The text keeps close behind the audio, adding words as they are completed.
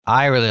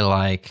I really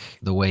like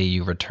the way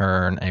you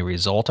return a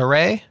result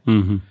array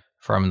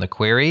from the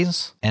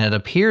queries. And it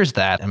appears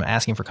that, I'm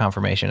asking for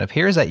confirmation, it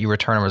appears that you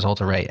return a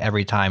result array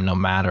every time, no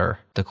matter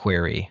the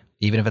query.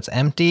 Even if it's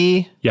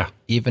empty? Yeah.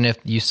 Even if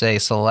you say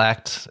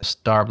select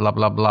star blah,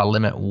 blah, blah,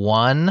 limit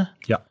 1?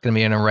 Yeah. It's going to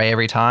be an array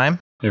every time?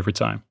 Every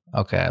time.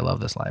 Okay, I love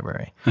this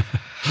library.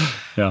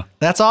 Yeah.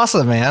 That's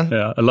awesome, man.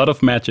 Yeah, a lot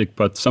of magic,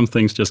 but some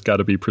things just got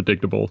to be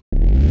predictable.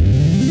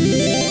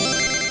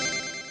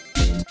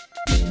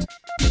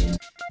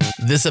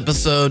 This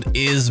episode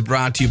is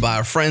brought to you by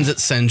our friends at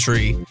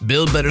Sentry.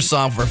 Build better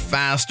software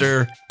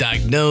faster,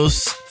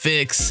 diagnose,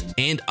 fix,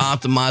 and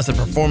optimize the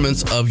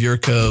performance of your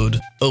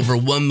code. Over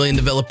 1 million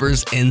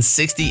developers and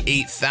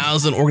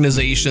 68,000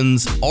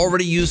 organizations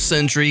already use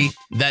Sentry.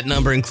 That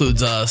number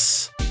includes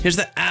us. Here's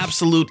the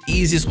absolute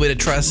easiest way to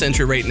try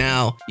Sentry right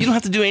now. You don't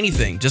have to do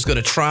anything. Just go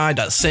to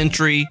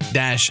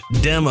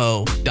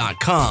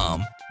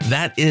try.sentry-demo.com.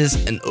 That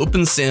is an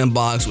open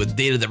sandbox with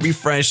data that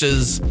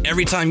refreshes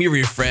every time you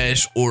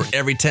refresh or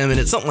every 10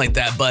 minutes, something like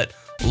that. But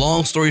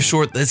long story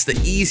short, that's the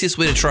easiest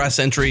way to try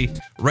Sentry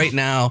right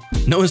now.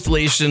 No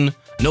installation,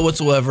 no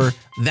whatsoever.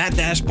 That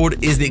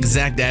dashboard is the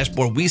exact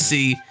dashboard we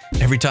see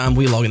every time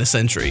we log into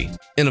Sentry.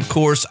 And of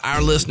course,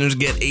 our listeners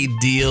get a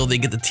deal. They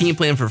get the team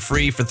plan for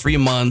free for 3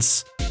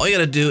 months. All you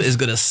gotta do is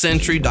go to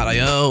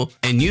sentry.io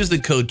and use the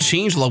code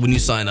changelog when you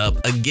sign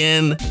up.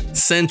 Again,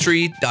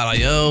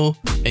 sentry.io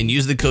and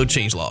use the code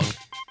changelog.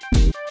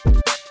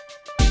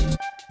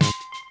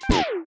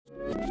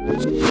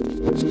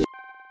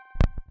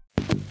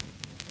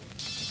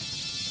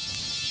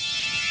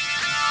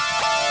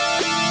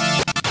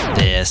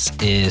 This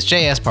is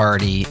JS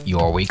Party,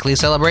 your weekly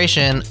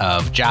celebration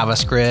of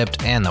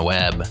JavaScript and the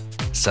web.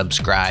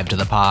 Subscribe to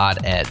the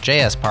pod at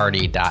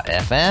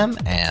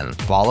jsparty.fm and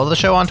follow the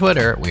show on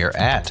Twitter. We are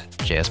at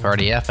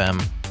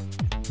JSPartyFM.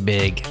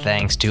 Big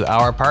thanks to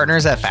our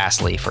partners at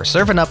Fastly for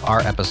serving up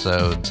our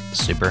episodes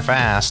super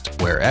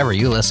fast wherever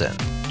you listen.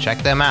 Check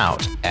them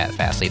out at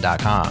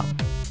fastly.com.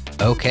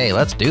 Okay,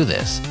 let's do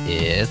this.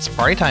 It's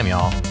party time,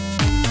 y'all.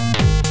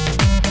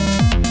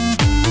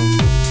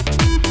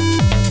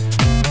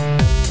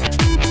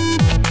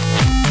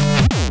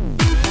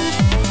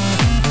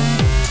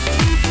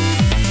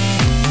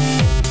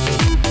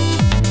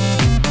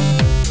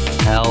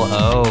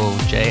 Hello,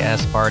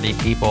 JS Party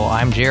people.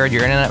 I'm Jerod,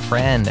 your internet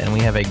friend, and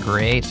we have a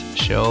great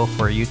show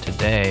for you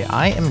today.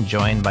 I am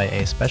joined by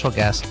a special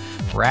guest,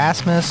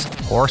 Rasmus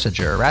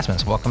Porsager.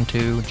 Rasmus, welcome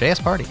to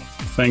JS Party.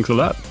 Thanks a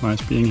lot.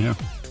 Nice being here.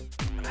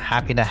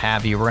 Happy to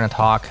have you. We're going to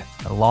talk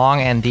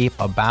long and deep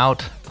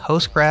about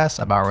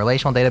Postgres, about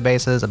relational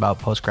databases, about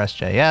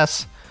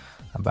Postgres.js,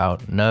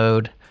 about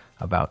Node,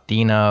 about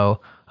Deno,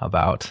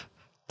 about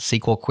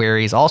SQL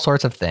queries, all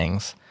sorts of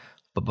things.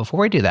 But before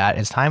we do that,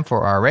 it's time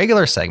for our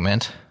regular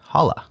segment,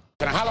 Holla.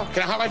 Can I holla?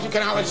 Can I holla?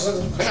 Can I holla?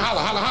 Can I holla?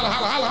 Holla, holla, holla,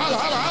 holla, holla, holla,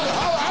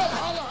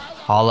 holla.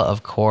 Holla,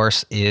 of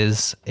course,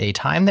 is a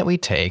time that we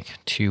take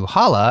to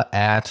holla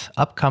at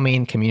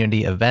upcoming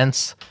community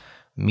events,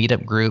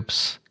 meetup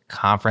groups,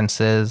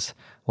 conferences,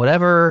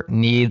 whatever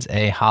needs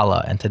a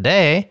holla. And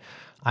today,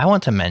 I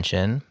want to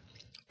mention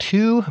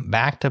 2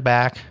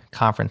 back-to-back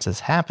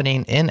conferences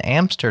happening in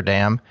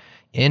Amsterdam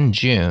in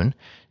June,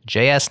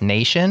 JS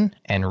Nation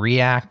and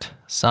React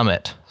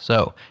Summit.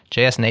 So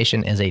JS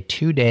Nation is a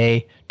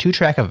 2-day,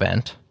 2-track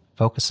event,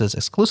 focuses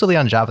exclusively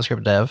on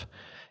JavaScript dev.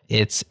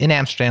 It's in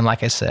Amsterdam,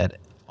 like I said.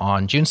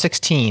 On June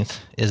 16th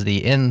is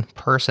the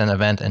in-person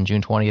event and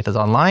June 20th is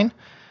online.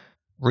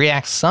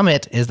 React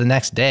Summit is the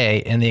next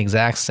day in the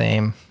exact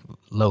same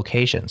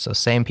location. So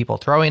same people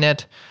throwing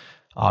it,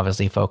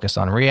 obviously focused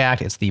on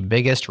React. It's the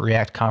biggest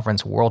React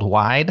conference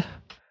worldwide.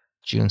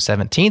 June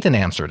 17th in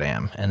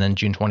Amsterdam, and then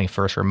June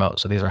 21st remote.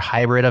 So these are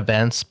hybrid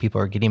events.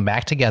 People are getting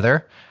back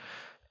together.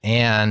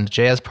 And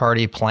JS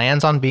Party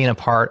plans on being a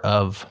part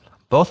of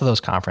both of those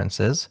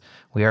conferences.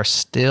 We are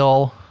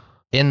still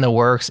in the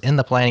works, in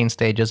the planning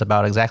stages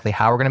about exactly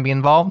how we're going to be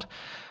involved.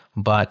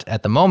 But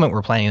at the moment,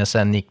 we're planning to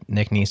send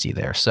Nick Nisi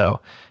there. So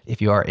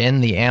if you are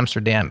in the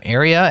Amsterdam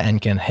area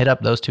and can hit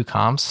up those 2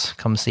 comps,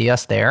 come see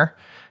us there.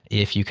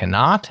 If you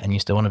cannot and you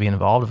still want to be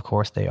involved, of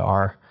course, they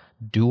are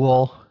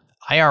dual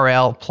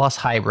IRL plus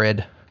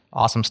hybrid.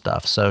 Awesome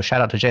stuff. So shout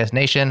out to JS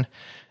Nation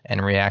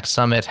and React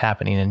Summit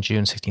happening in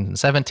June 16th and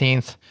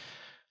 17th.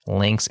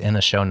 Links in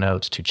the show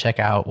notes to check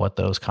out what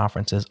those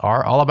conferences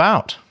are all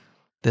about.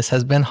 This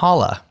has been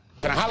Holla.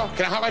 Can I holla?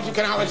 Can I holla?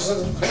 Can I holla? Can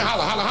I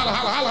holla? Holla, holla,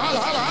 holla, holla, holla,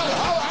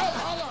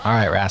 holla. All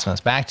right,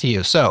 Rasmus, back to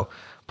you. So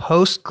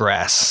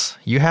Postgres,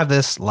 you have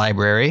this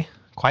library,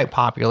 quite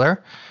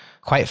popular,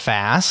 quite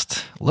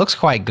fast, looks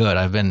quite good.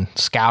 I've been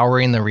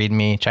scouring the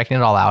README, checking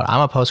it all out.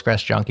 I'm a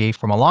Postgres junkie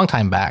from a long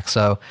time back,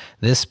 so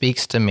this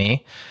speaks to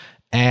me.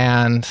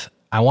 And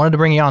I wanted to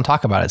bring you on and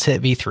talk about it. It's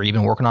hit V3. You've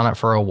been working on it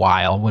for a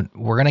while.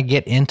 We're going to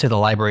get into the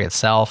library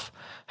itself,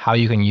 how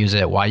you can use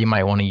it, why you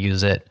might want to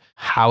use it,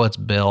 how it's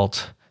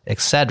built,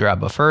 etc.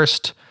 But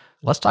first,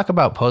 let's talk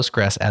about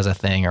Postgres as a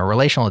thing, or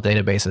relational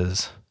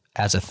databases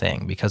as a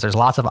thing, because there's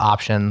lots of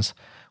options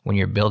when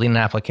you're building an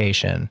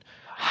application.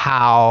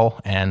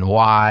 how and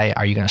why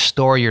are you going to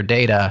store your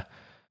data.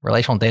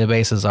 Relational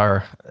databases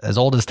are as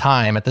old as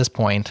time at this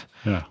point.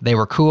 Yeah. They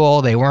were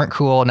cool, they weren't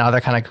cool, now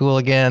they're kind of cool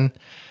again.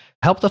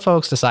 Help the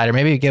folks decide, or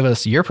maybe give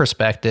us your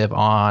perspective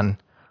on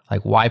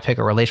like why pick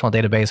a relational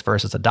database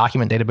versus a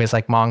document database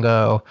like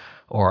Mongo,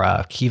 or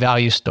a key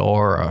value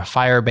store, or a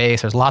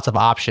Firebase. There's lots of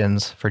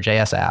options for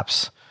JS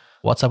apps.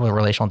 What's up with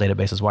relational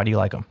databases? Why do you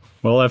like them?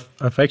 Well,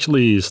 I've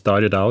actually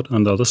started out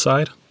on the other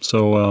side.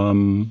 So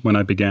when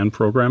I began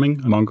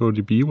programming,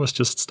 MongoDB was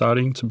just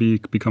starting to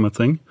become a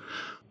thing.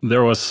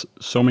 There was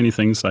so many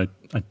things I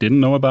didn't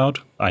know about.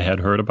 I had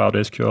heard about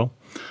SQL.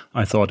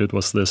 I thought it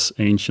was this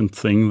ancient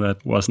thing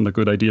that wasn't a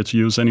good idea to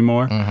use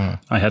anymore.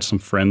 I had some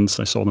friends.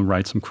 I saw them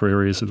write some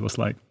queries. It was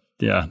like,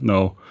 yeah,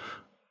 no.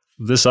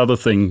 This other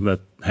thing that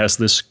has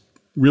this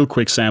real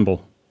quick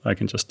sample, I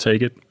can just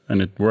take it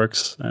and it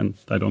works and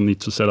I don't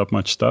need to set up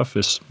much stuff,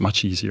 is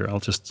much easier. I'll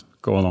just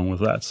go along with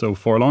that. So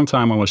for a long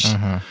time, I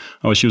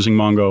was using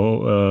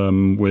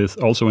Mongo with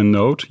also in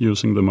Node,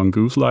 using the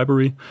Mongoose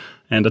library.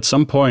 And at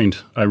some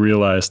point, I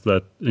realized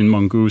that in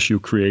Mongoose, you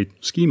create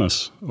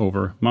schemas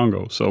over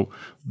Mongo. So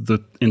the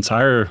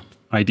entire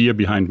idea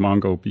behind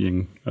Mongo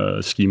being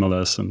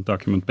schemaless and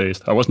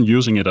document-based, I wasn't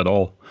using it at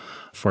all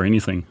for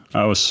anything.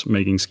 I was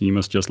making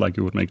schemas just like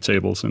you would make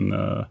tables and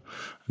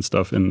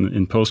stuff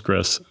in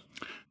Postgres.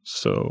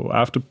 So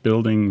after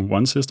building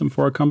one system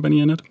for a company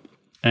in it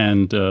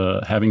and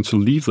having to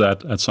leave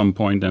that at some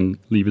point and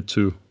leave it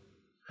to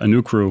a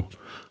new crew,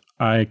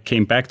 I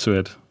came back to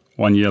it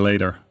 1 year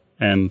later.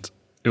 And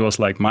it was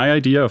like my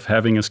idea of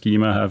having a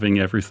schema, having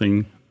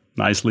everything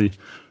nicely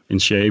in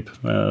shape,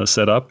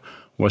 set up,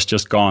 was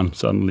just gone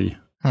suddenly.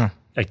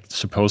 I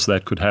suppose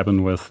that could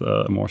happen with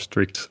a more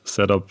strict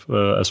setup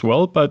as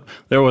well, but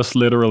there was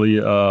literally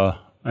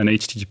an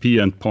HTTP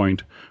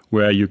endpoint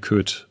where you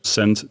could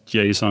send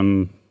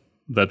JSON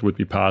that would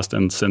be passed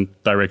and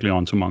sent directly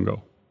onto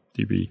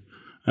MongoDB,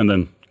 and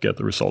then get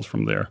the results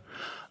from there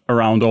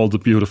around all the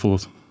beautiful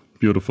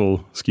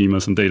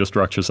schemas and data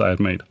structures I had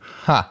made.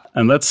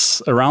 And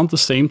that's around the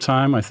same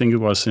time, I think it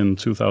was in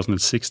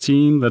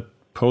 2016, that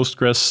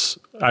Postgres,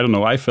 I don't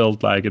know, I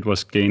felt like it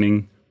was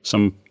gaining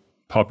some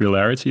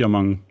popularity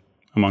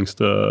amongst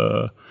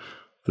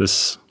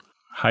this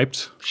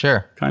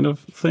hyped kind of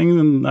thing.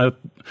 And I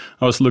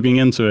was looking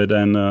into it,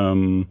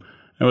 and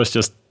it was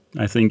just,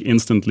 I think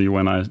instantly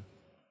when I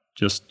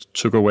just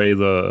took away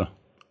the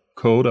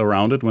code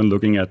around it, when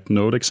looking at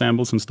Node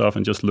examples and stuff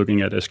and just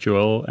looking at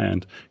SQL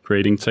and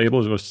creating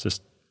tables, it was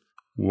just,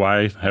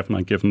 why haven't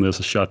I given this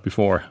a shot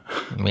before?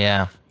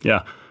 Yeah.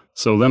 Yeah.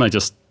 So then I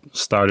just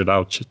started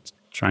out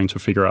trying to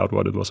figure out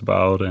what it was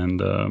about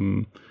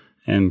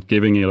and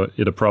giving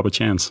it a proper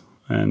chance.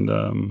 And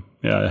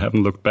I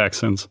haven't looked back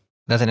since.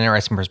 That's an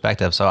interesting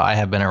perspective. So I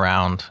have been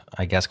around,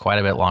 I guess, quite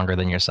a bit longer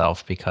than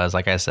yourself because,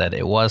 like I said,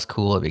 it was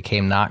cool. It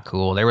became not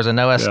cool. There was a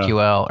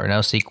NoSQL or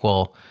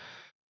NoSQL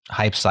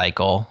hype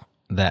cycle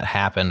that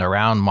happened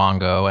around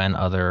Mongo and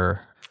other.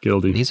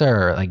 Guilty. These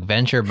are like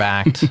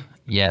venture-backed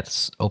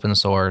yet open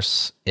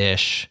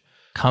source-ish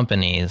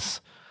companies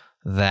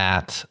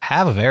that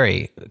have a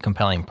very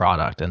compelling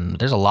product. And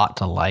there's a lot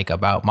to like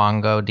about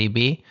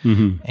MongoDB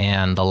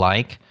and the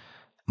like.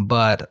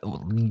 But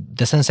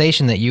the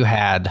sensation that you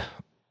had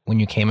when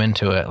you came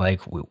into it,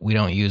 like, we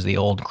don't use the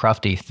old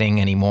crufty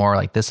thing anymore,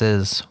 like this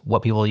is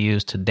what people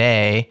use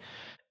today,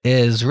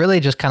 is really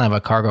just kind of a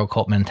cargo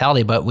cult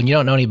mentality. But when you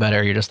don't know any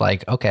better, you're just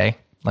like, okay,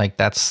 like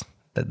this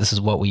is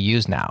what we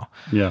use now.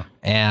 Yeah.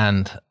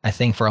 And I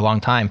think for a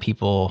long time,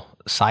 people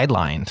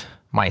sidelined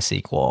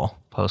MySQL,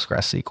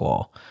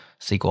 PostgreSQL,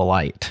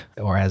 SQLite,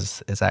 or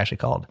as it's actually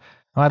called.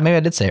 Well, maybe I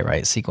did say it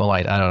right.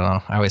 SQLite. I don't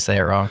know. I always say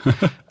it wrong.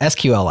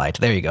 SQLite.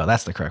 There you go.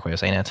 That's the correct way of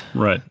saying it.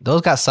 Right.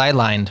 Those got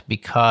sidelined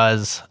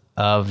because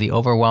of the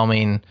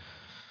overwhelming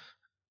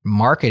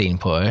marketing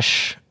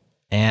push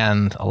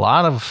and a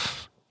lot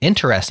of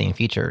interesting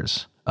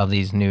features of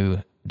these new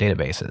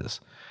databases.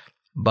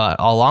 But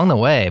all along the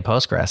way,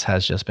 Postgres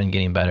has just been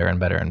getting better and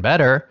better and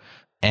better.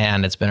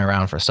 And it's been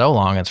around for so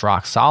long, it's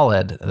rock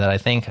solid, that I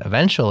think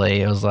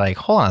eventually it was like,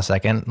 hold on a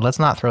second, let's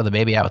not throw the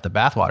baby out with the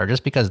bathwater.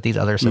 Just because these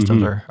other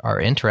systems are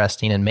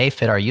interesting and may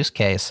fit our use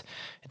case,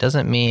 it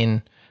doesn't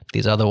mean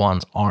these other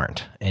ones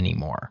aren't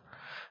anymore.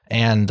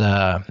 And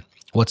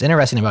what's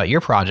interesting about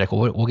your project,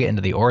 we'll get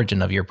into the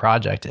origin of your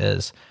project,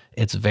 is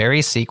it's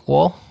very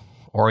SQL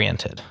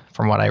oriented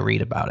from what I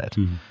read about it.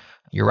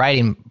 You're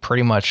writing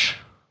pretty much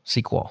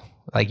SQL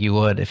like you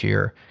would if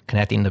you're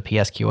connecting to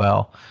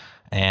PSQL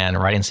and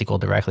writing SQL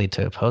directly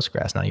to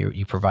Postgres. Now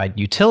you provide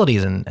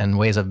utilities and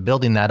ways of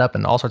building that up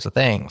and all sorts of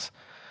things,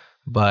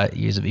 but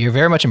you're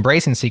very much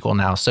embracing SQL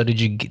now. So did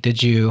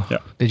you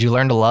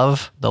learn to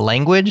love the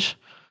language,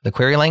 the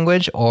query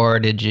language, or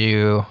did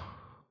you?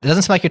 It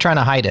doesn't seem like you're trying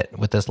to hide it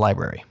with this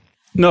library.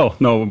 No,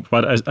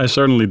 but I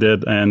certainly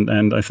did,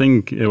 and I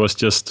think it was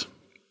just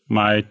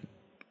my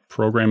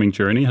programming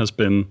journey has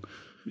been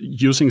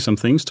using some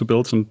things to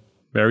build some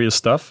various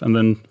stuff, and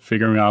then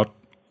figuring out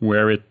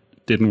where it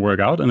didn't work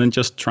out, and then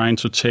just trying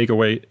to take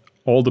away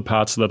all the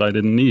parts that I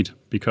didn't need.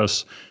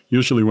 Because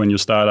usually when you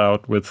start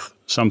out with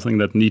something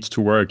that needs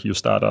to work, you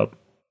start out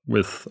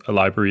with a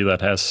library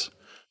that has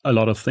a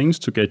lot of things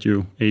to get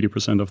you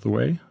 80% of the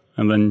way,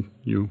 and then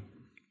you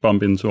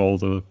bump into all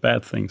the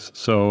bad things.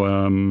 So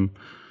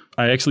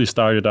I actually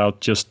started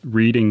out just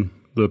reading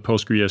the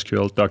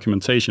PostgreSQL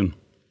documentation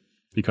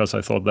because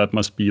I thought that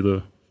must be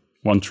the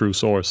one true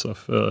source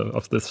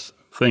of this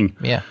thing.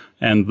 Yeah.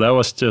 And that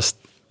was just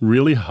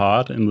really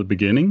hard in the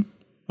beginning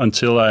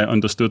until I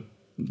understood,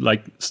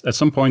 like at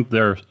some point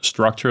their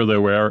structure,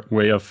 their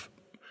way of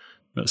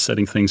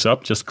setting things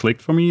up just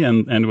clicked for me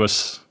and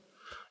was,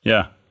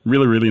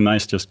 really, really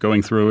nice just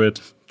going through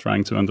it,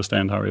 trying to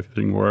understand how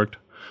everything worked.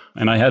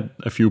 And I had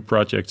a few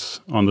projects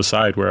on the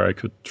side where I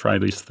could try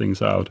these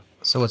things out.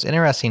 So what's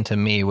interesting to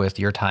me with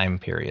your time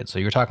period, so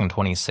you're talking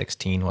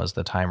 2016 was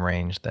the time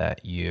range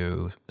that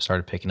you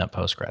started picking up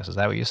Postgres. Is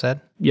that what you said?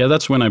 Yeah,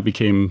 that's when I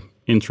became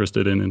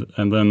interested in it.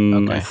 And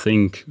then I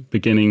think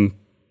beginning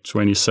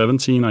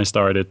 2017, I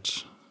started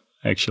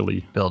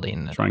actually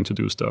building it. Trying to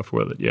do stuff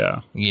with it.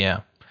 Yeah.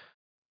 Yeah.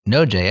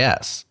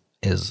 Node.js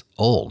is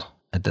old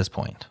at this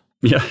point.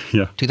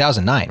 Yeah.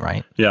 2009,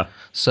 right? Yeah.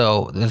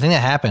 So the thing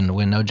that happened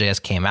when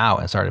Node.js came out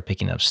and started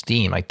picking up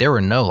steam, like there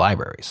were no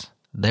libraries.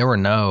 There were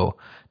no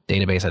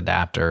database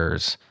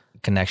adapters,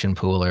 connection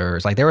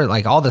poolers. Like there were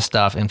like all this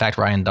stuff. In fact,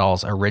 Ryan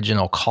Dahl's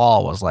original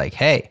call was like,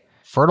 hey,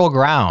 fertile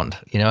ground,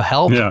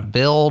 help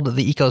build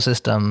the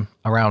ecosystem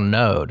around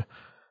Node.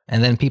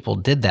 And then people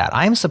did that.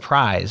 I'm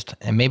surprised,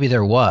 and maybe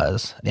there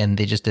was, and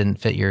they just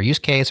didn't fit your use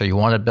case or you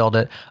wanted to build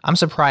it. I'm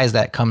surprised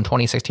that come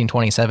 2016,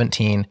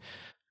 2017,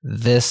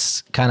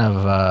 this kind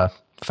of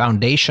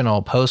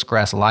foundational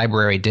Postgres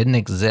library didn't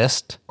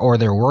exist, or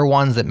there were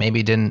ones that maybe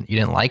you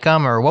didn't like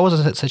them, or what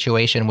was the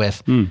situation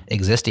with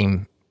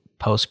existing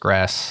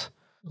Postgres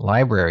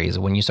libraries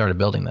when you started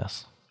building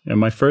this? Yeah,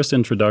 my first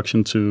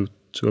introduction to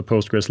a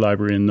Postgres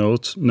library in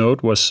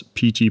Node was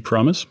PG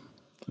Promise,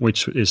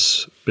 which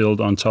is built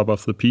on top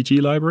of the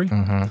PG library.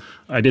 Mm-hmm.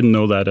 I didn't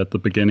know that at the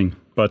beginning,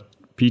 but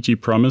PG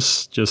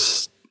Promise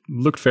just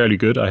looked fairly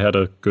good. I had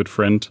a good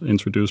friend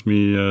introduce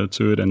me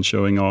to it and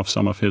showing off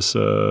some of his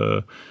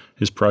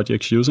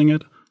projects using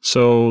it.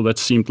 So that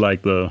seemed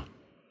like the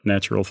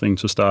natural thing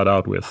to start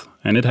out with.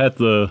 And it had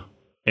the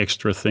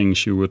extra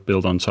things you would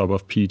build on top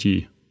of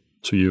PG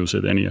to use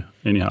it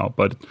anyhow.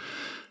 But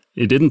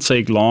it didn't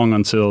take long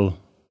until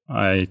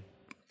I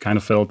kind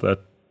of felt that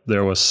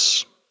there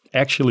was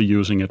actually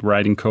using it,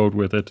 writing code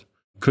with it,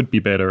 could be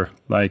better.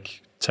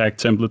 Like tag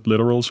template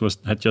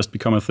literals had just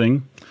become a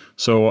thing.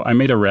 So I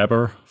made a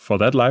wrapper for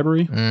that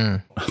library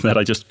that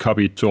I just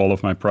copied to all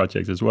of my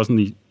projects. It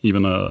wasn't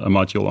even a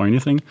module or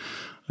anything.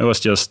 It was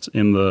just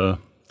in the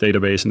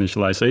database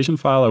initialization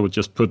file. I would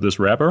just put this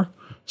wrapper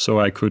so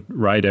I could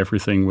write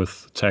everything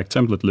with tag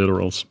template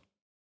literals.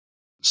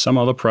 Some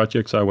other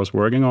projects I was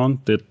working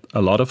on did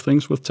a lot of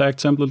things with tag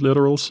template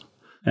literals.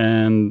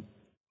 And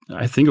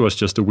I think it was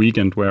just a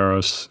weekend where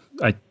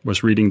I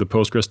was reading the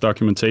Postgres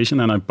documentation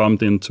and I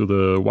bumped into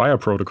the wire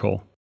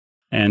protocol.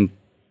 And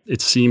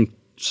it seemed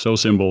so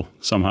simple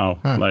somehow.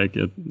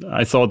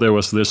 I thought there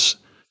was this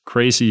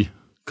crazy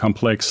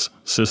complex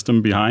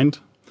system behind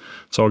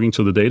talking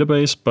to the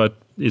database, but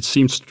it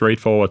seemed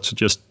straightforward to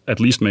just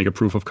at least make a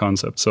proof of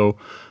concept. So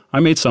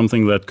I made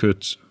something that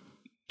could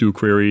do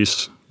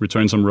queries,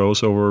 return some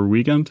rows over a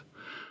weekend.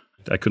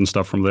 I couldn't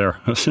stop from there.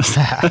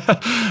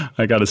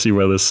 I got to see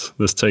where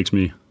this takes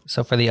me.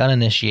 So for the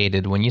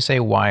uninitiated, when you say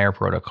wire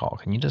protocol,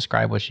 can you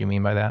describe what you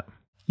mean by that?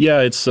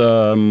 Yeah, it's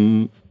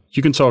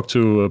you can talk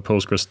to a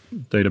Postgres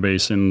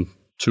database in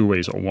two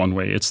ways or one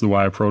way. It's the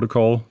wire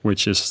protocol,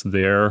 which is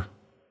their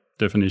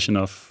definition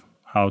of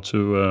how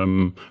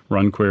to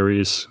run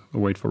queries,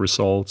 wait for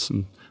results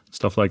and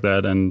stuff like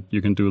that. And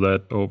you can do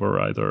that over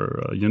either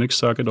a Unix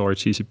socket or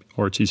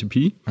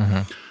TCP.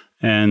 Mm-hmm.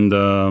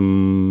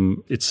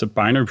 And it's a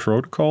binary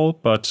protocol,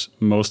 but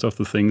most of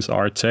the things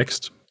are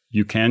text.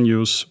 You can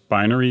use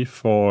binary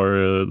for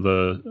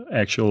the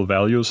actual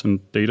values and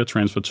data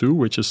transfer too,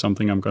 which is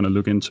something I'm going to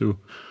look into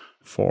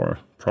for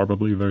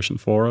probably version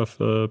 4 of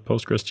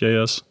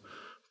Postgres.js.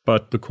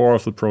 But the core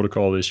of the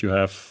protocol is you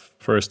have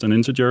first an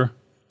integer,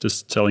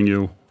 just telling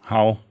you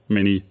how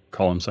many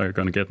columns are you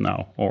going to get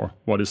now, or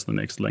what is the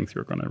next length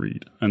you're going to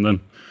read. And then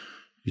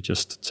you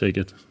just take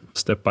it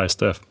step by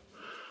step.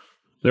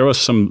 There was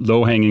some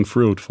low-hanging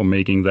fruit for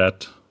making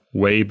that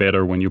way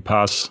better when you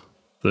pass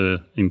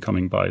the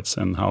incoming bytes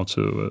and how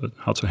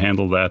to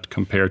handle that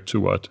compared to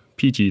what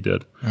PG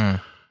did.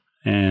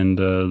 And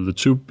the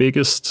two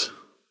biggest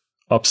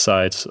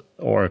upsides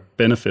or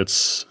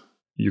benefits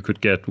you could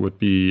get would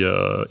be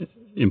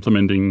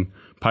implementing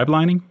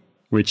pipelining,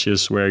 which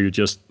is where you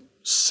just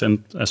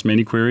send as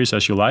many queries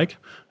as you like,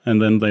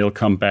 and then they'll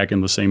come back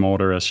in the same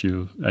order as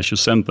you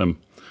send them.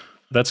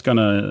 That's going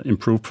to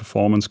improve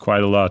performance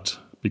quite a lot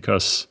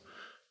because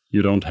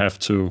you don't have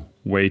to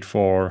wait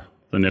for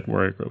the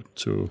network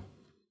to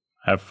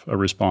have a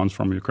response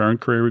from your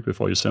current query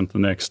before you send the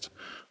next.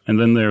 And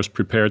then there's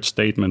prepared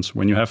statements.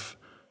 When you have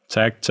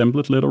tag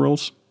template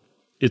literals,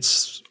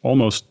 it's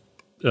almost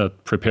a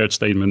prepared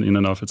statement in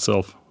and of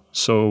itself.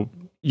 So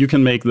You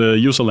can make the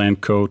userland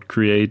code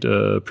create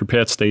a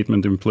prepared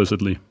statement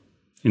implicitly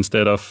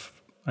instead of,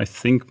 I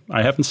think,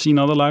 I haven't seen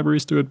other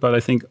libraries do it, but I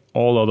think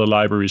all other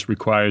libraries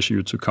requires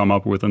you to come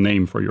up with a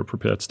name for your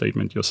prepared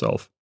statement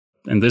yourself.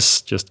 And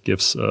this just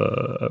gives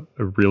a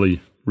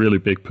really, really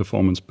big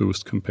performance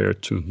boost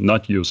compared to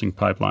not using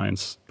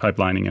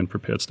pipelining and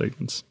prepared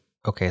statements.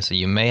 Okay, so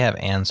you may have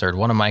answered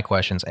one of my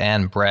questions,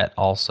 and Brett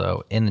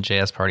also in the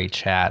JS Party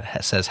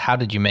chat says, how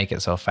did you make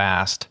it so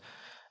fast?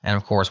 And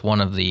of course,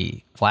 one of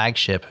the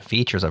flagship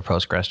features of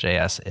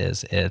Postgres.js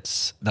is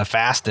it's the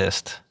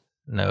fastest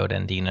Node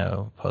and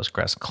Deno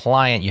Postgres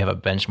client. You have a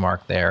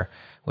benchmark there,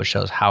 which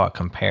shows how it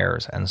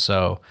compares. And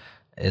so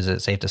is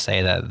it safe to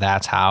say that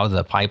that's how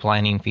the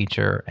pipelining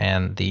feature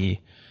and the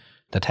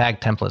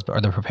tag templates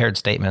or the prepared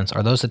statements,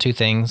 are those the two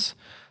things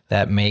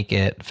that make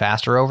it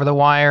faster over the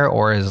wire?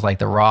 Or is like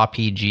the raw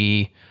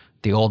PG,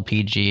 the old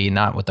PG,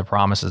 not with the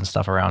promises and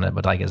stuff around it,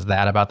 but like, is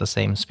that about the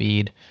same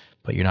speed,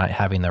 but you're not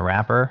having the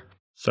wrapper?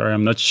 Sorry,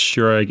 I'm not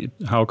sure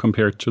how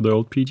compared to the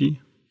old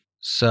PG.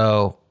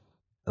 So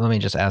let me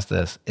just ask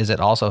this. Is it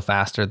also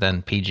faster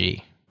than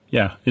PG?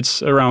 Yeah,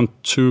 it's around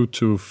 2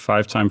 to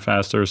 5 times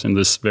faster in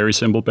this very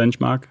simple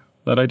benchmark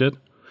that I did.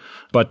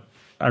 But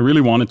I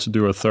really wanted to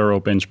do a thorough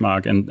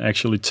benchmark and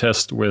actually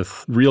test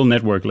with real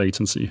network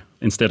latency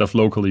instead of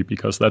locally,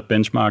 because that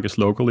benchmark is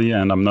locally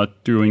and I'm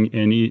not doing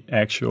any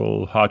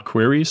actual hard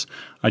queries.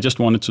 I just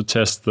wanted to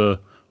test the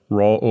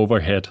raw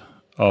overhead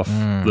of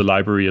the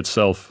library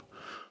itself.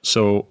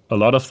 So a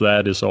lot of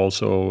that is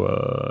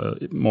also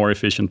more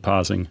efficient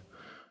parsing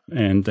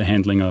and the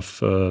handling of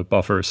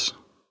buffers.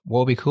 What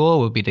would be cool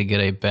would be to get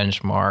a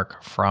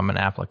benchmark from an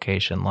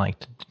application like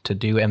to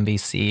do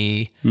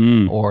MVC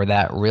or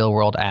that real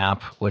world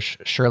app, which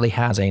surely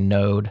has a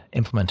Node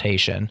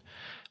implementation,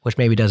 which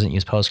maybe doesn't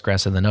use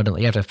Postgres in the Node.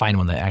 You have to find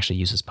one that actually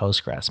uses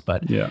Postgres.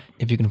 But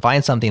if you can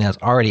find something that's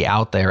already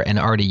out there and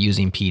already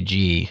using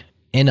PG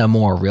in a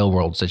more real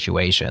world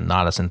situation,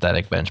 not a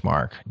synthetic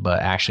benchmark, but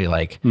actually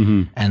like,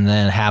 and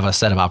then have a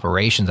set of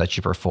operations that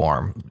you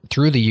perform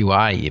through the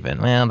UI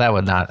even, well, that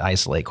would not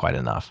isolate quite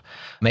enough.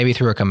 Maybe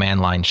through a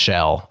command line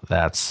shell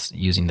that's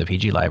using the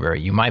PG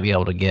library, you might be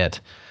able to get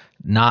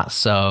not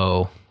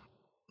so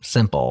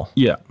simple,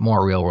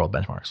 more real world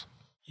benchmarks.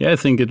 Yeah, I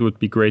think it would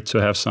be great to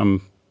have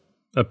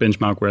a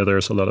benchmark where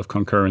there's a lot of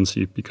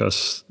concurrency,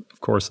 because of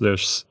course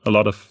there's a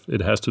lot of,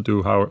 it has to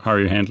do how are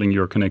you handling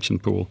your connection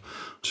pool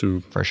to,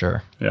 for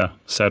sure,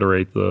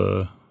 saturate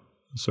the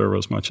server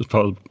as much as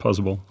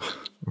possible.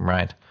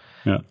 Right.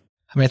 Yeah.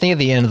 I mean, I think at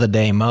the end of the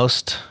day,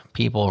 most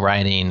people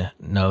writing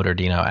Node or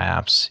Deno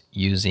apps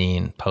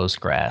using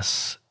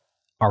Postgres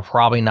are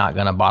probably not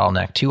going to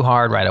bottleneck too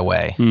hard right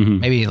away.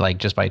 Maybe like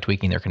just by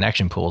tweaking their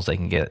connection pools, they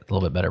can get a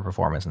little bit better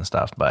performance and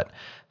stuff. But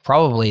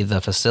probably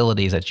the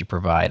facilities that you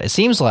provide, it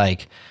seems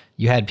like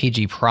you had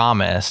PG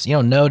promise. You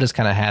know, Node has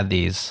kind of had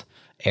these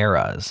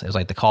eras. It was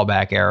like the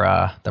callback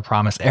era, the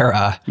promise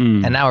era,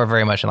 and now we're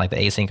very much in like the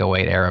async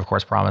await era. Of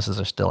course, promises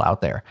are still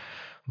out there.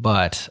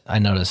 But I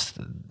noticed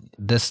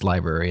this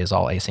library is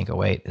all async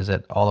await. Is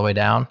it all the way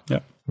down?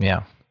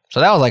 Yeah.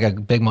 So that was like a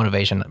big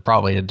motivation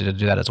probably to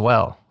do that as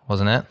well,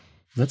 wasn't it?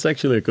 That's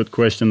actually a good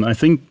question. I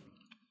think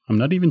I'm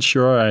not even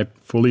sure I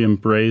fully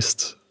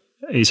embraced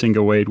async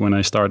await when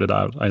I started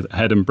out. I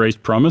had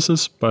embraced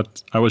promises,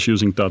 but I was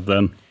using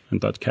 .then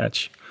and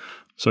 .catch.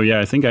 So yeah,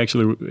 I think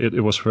actually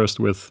it was first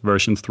with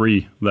version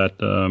 3 that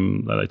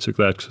I took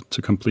that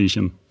to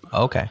completion.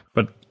 Okay.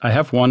 But I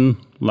have one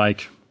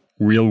like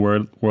real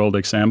world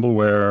example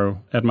where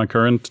at my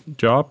current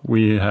job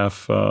we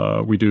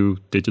do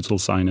digital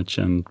signage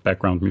and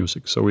background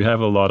music. So we have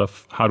a lot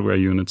of hardware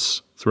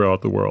units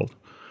throughout the world.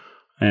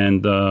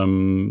 And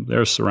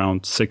there's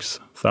around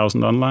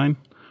 6,000 online,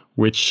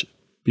 which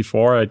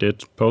before I did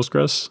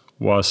Postgres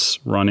was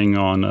running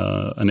on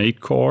an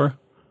 8-core,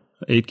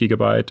 8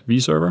 gigabyte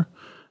vServer.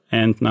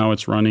 And now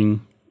it's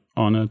running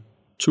on a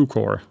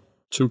 2-core,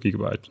 2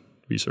 gigabyte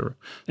vServer.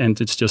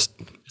 And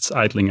it's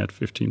idling at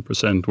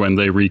 15% when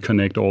they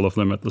reconnect all of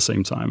them at the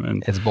same time.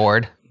 And it's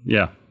bored.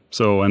 Yeah.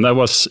 So, and that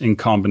was in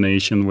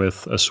combination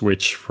with a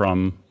switch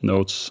from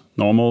Node's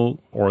normal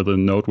or the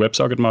Node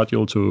WebSocket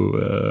module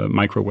to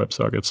micro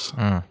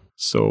WebSockets.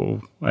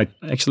 So I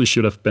actually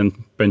should have been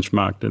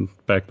benchmarked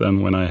back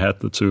then when I had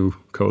the two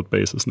code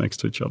bases next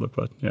to each other.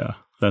 But yeah,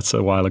 that's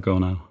a while ago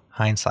now.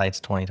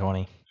 Hindsight's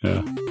 2020.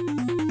 Yeah.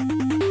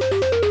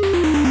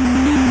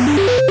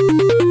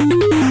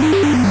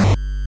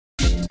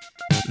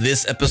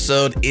 This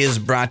episode is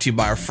brought to you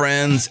by our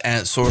friends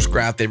at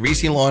SourceGraph. They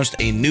recently launched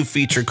a new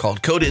feature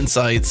called Code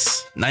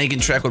Insights. Now you can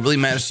track what really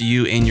matters to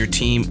you and your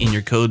team in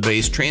your code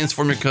base.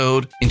 Transform your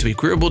code into a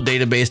queryable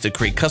database to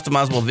create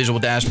customizable visual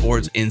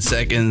dashboards in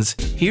seconds.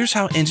 Here's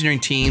how engineering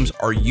teams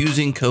are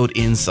using Code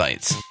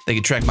Insights. They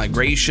can track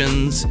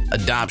migrations,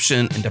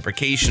 adoption, and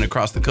deprecation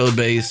across the code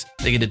base.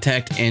 They can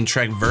detect and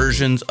track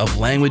versions of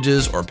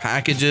languages or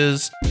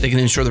packages. They can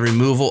ensure the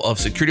removal of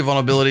security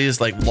vulnerabilities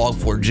like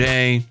Log4j.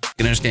 They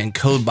can understand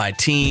code code by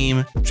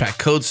team, track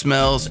code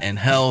smells and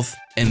health,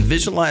 and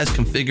visualize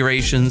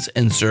configurations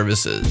and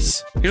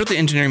services. Here's what the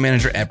engineering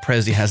manager at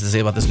Prezi has to say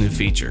about this new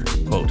feature.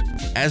 Quote,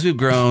 as we've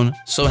grown,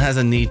 so has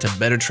a need to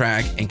better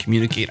track and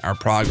communicate our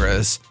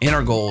progress and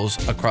our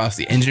goals across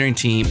the engineering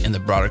team and the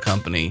broader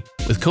company.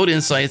 With Code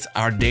Insights,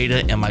 our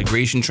data and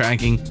migration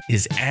tracking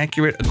is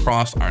accurate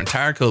across our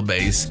entire code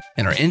base,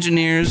 and our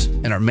engineers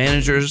and our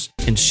managers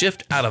can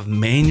shift out of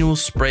manual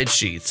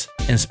spreadsheets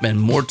and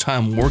spend more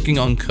time working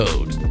on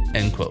code,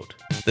 end quote.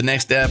 The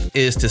next step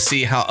is to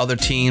see how other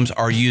teams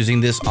are using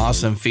this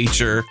awesome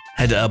feature.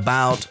 Head to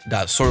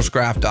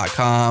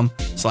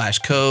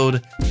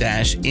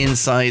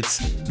about.sourcegraph.com/code-insights.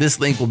 This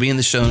link will be in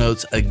the show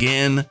notes.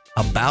 Again,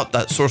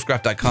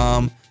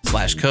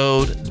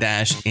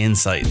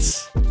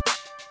 about.sourcegraph.com/code-insights.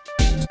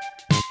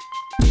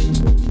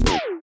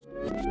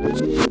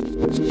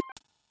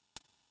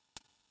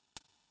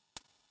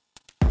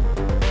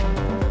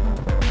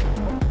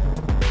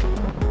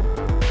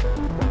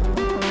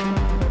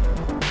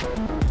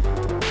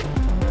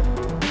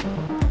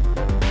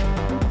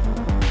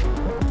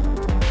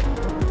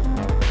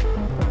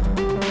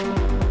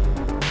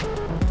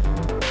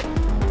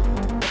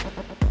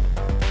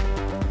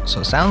 So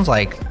it sounds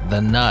like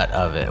the nut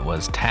of it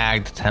was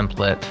tagged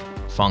template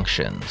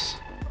functions.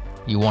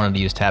 You wanted to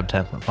use tagged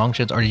template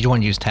functions, or did you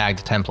want to use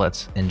tagged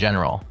templates in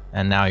general?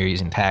 And now you're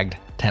using tagged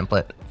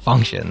template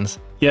functions.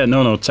 Yeah,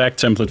 no, tagged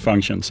template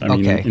functions. I mean,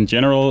 Okay. in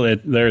general,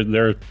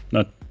 they're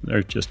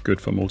just good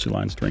for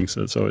multi-line strings.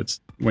 So it's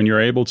when you're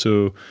able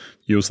to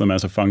use them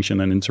as a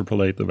function and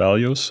interpolate the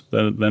values,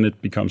 then it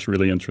becomes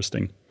really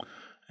interesting.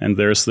 And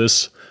there's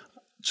this,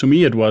 to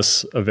me, it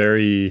was a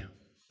very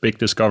big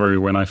discovery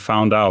when I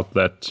found out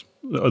that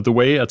the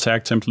way a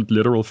tag template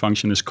literal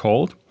function is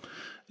called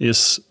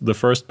is the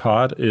first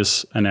part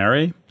is an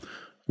array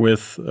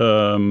with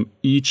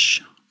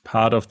each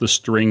part of the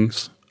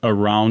strings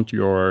around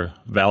your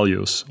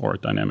values or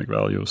dynamic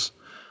values.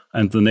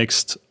 And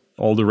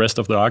all the rest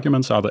of the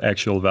arguments are the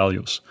actual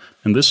values.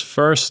 And this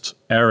first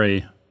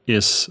array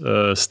is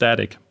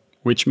static,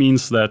 which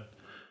means that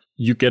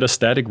you get a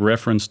static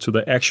reference to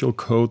the actual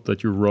code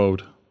that you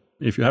wrote.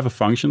 If you have a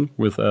function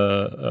with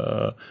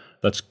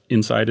that's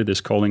inside it is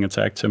calling a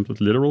tag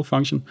template literal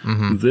function,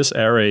 this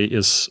array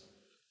is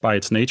by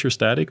its nature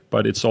static,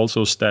 but it's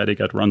also static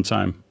at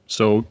runtime.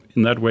 So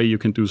in that way, you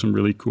can do some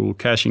really cool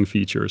caching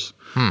features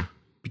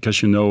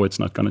because you know it's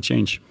not going to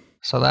change.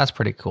 So that's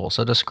pretty cool.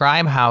 So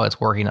describe how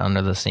it's working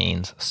under the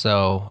scenes.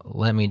 So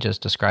let me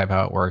just describe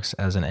how it works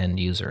as an end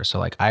user. So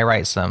like I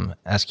write some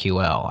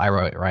SQL. I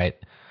write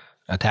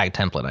a tag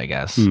template, I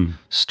guess,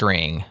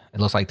 string.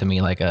 It looks like to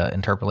me like a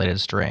interpolated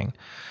string.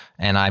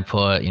 And I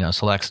put,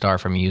 select star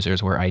from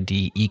users where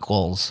ID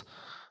equals,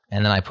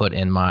 and then I put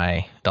in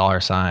my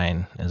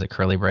 $, is it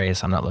curly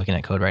brace? I'm not looking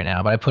at code right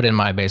now, but I put in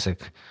my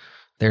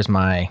there's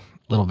my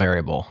little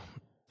variable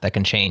that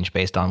can change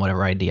based on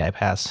whatever ID I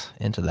pass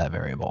into that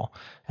variable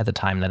at the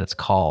time that it's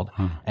called.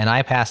 And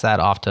I pass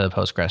that off to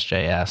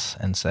Postgres.js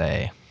and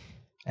say,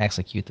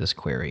 execute this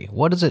query.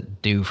 What does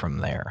it do from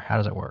there? How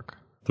does it work?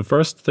 The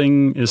first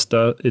thing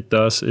it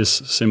does is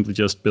simply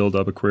just build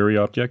up a query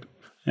object.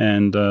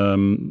 And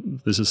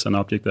this is an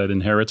object that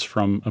inherits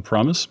from a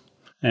promise.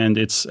 And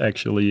it's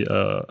actually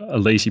a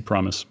lazy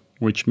promise,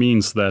 which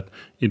means that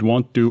it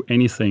won't do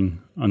anything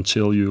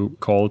until you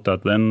call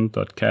 .then,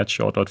 .catch,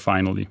 or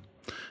 .finally.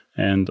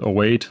 And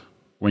await,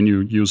 when you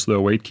use the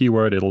await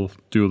keyword, it'll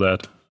do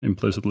that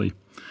implicitly.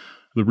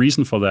 The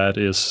reason for that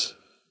is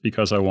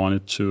because I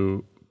wanted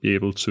to be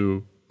able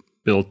to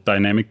build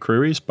dynamic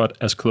queries, but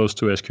as close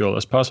to SQL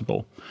as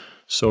possible.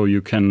 So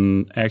you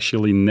can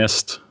actually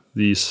nest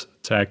these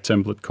tag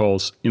template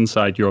calls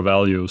inside your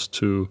values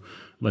to,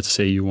 let's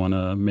say you want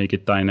to make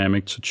it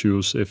dynamic to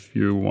choose if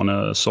you want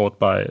to sort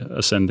by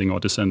ascending or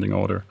descending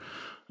order.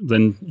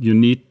 Then you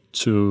need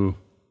to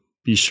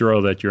be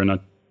sure that you're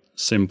not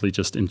simply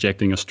just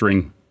injecting a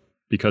string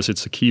because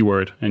it's a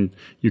keyword, and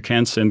you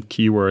can't send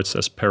keywords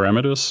as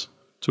parameters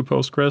to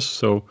Postgres.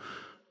 So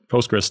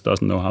Postgres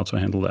doesn't know how to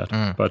handle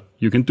that. But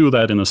you can do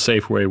that in a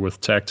safe way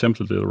with tag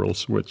template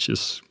literals, which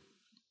is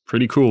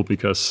pretty cool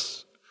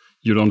because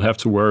you don't have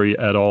to worry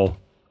at all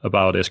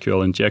about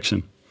SQL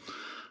injection.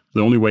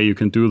 The only way you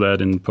can do that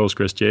in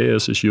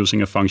Postgres.js is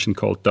using a function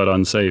called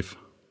 .unsafe.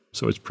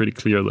 So it's pretty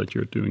clear that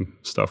you're doing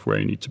stuff where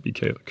you need to be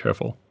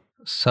careful.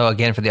 So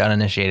again, for the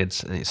uninitiated,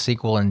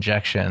 SQL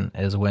injection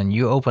is when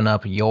you open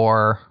up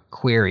your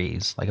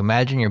queries. Like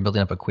imagine you're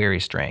building up a query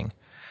string,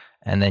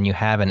 and then you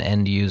have an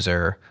end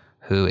user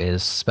who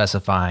is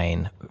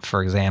specifying,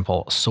 for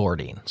example,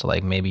 sorting. So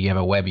like maybe you have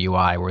a web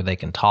UI where they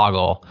can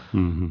toggle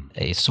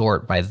a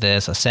sort by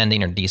this,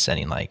 ascending or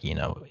descending, like,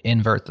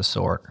 invert the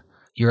sort.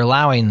 You're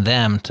allowing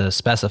them to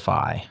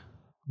specify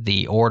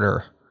the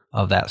order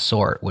of that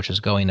sort, which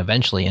is going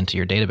eventually into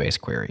your database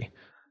query.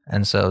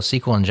 And so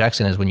SQL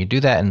injection is when you do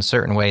that in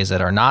certain ways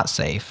that are not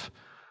safe,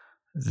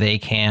 they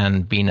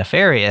can be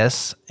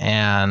nefarious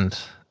and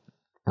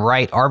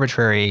write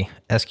arbitrary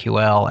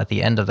SQL at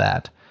the end of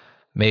that.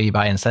 Maybe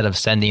by instead of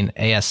sending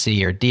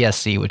ASC or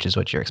DSC, which is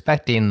what you're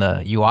expecting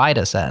the UI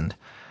to send,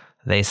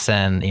 they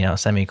send,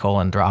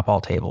 semicolon drop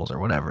all tables or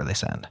whatever they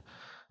send.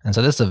 And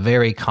so this is a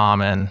very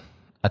common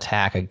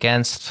attack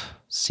against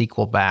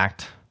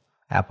SQL-backed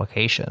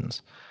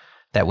applications,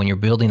 that when you're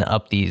building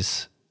up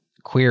these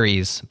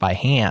queries by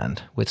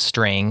hand with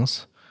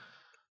strings,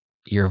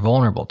 you're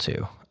vulnerable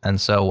to. And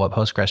so what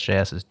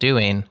Postgres.js is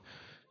doing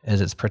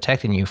is it's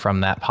protecting you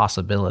from that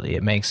possibility.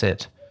 It makes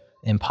it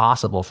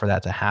impossible for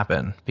that to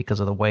happen because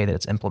of the way that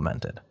it's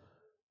implemented.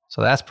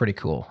 So that's pretty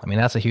cool. I mean,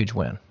 that's a huge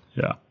win.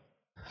 Yeah.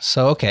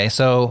 So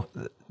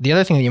the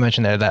other thing that you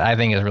mentioned there that I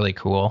think is really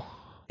cool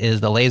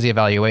is the lazy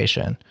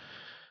evaluation,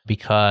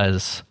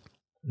 because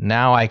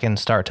now I can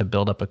start to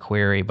build up a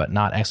query but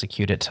not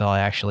execute it till I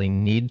actually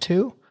need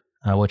to,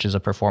 which is a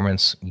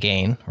performance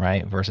gain,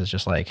 right? Versus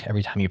just like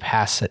every time you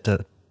pass it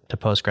to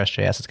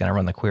Postgres.js, it's going to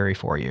run the query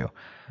for you.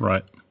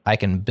 Right. I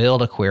can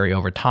build a query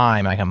over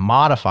time. I can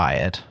modify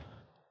it,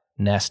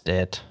 nest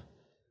it,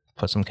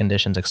 put some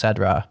conditions,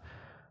 etc.,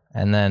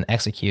 and then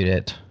execute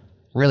it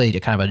really to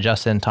kind of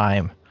adjust in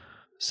time,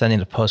 sending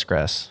to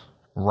Postgres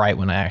right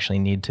when I actually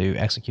need to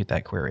execute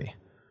that query.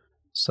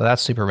 So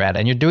that's super rad.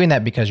 And you're doing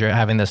that because you're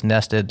having this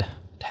nested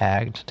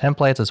tagged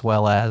templates as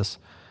well as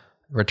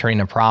returning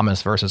a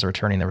promise versus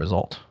returning the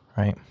result,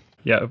 right?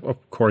 Yeah,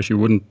 of course, you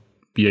wouldn't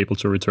be able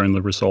to return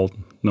the result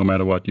no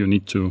matter what. You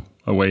need to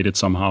await it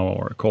somehow,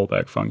 or a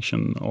callback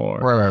function, or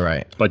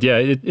Right. But yeah,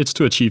 it's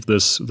to achieve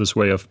this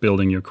way of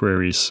building your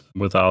queries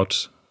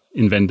without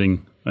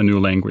inventing a new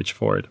language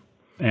for it,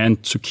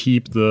 and to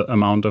keep the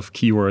amount of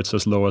keywords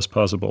as low as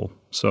possible.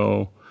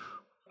 So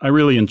I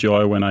really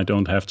enjoy when I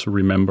don't have to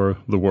remember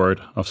the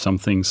word of some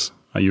things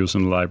I use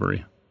in the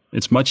library.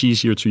 It's much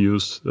easier to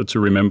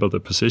remember the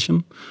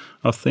position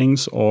of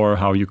things or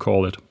how you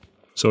call it.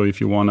 So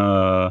if you want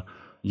to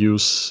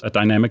use a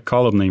dynamic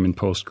column name in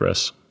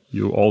Postgres,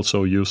 you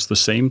also use the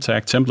same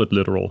tag template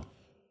literal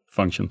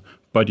function,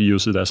 but you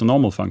use it as a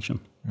normal function.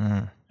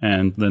 Mm.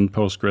 And then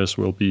Postgres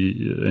will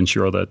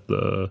ensure that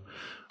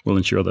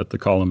the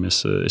column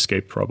is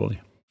escaped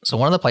properly. So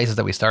one of the places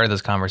that we started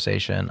this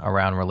conversation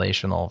around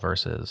relational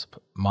versus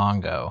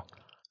Mongo,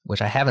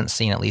 which I haven't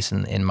seen, at least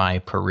in my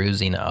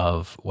perusing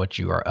of what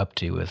you are up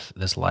to with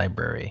this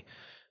library,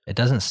 it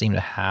doesn't seem to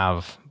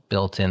have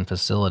built-in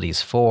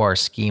facilities for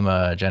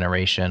schema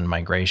generation,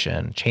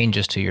 migration,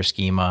 changes to your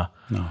schema,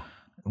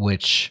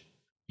 which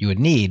you would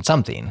need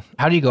something.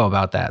 How do you go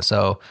about that?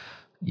 So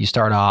you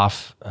start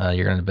off,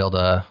 you're going to build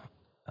a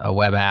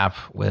web app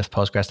with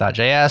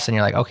Postgres.js, and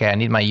you're like, okay, I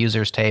need my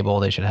users table.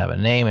 They should have a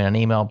name and an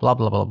email, blah,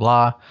 blah, blah,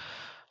 blah.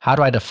 How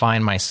do I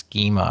define my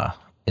schema?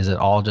 Is it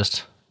all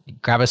just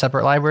grab a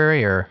separate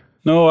library, or?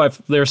 No, I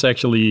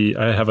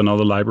have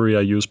another library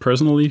I use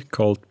personally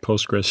called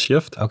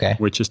PostgreShift,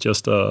 which is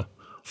just a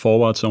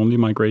forwards only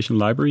migration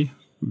library.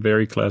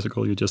 Very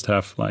classical. You just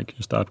have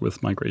you start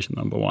with migration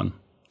number 1,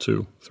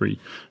 2, 3.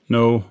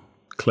 No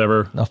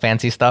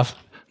fancy stuff.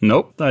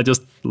 Nope. I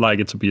just like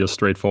it to be as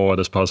straightforward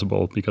as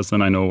possible, because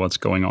then I know what's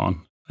going on.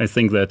 I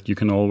think that you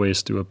can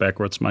always do a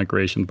backwards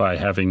migration by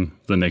having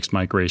the next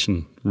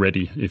migration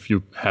ready if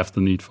you have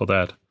the need for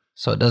that.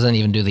 So it doesn't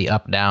even do the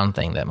up-down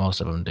thing that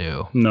most of them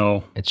do.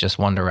 No. It's just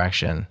one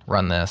direction,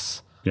 run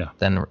this. Yeah.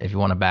 Then if you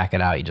want to back it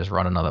out, you just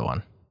run another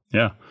one.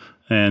 Yeah.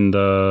 And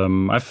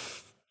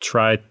I've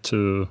tried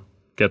to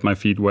get my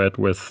feet wet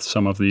with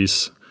some of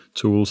these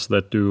tools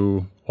that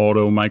do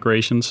auto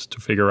migrations to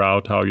figure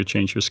out how you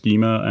change your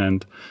schema.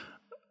 And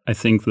I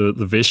think the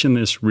vision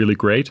is really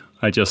great.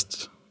 I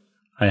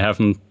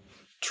haven't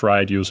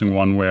tried using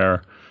one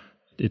where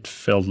it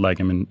felt like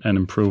an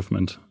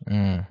improvement.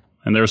 Mm.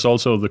 And there's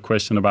also the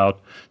question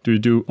about, do you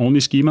do only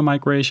schema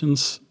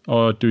migrations,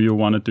 or do you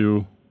want to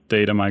do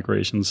data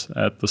migrations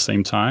at the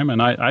same time?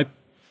 And I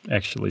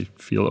actually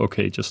feel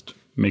okay just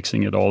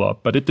mixing it all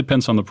up. But it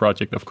depends on the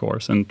project, of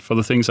course. And for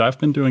the things I've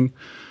been doing,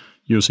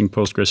 using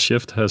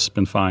PostgreShift has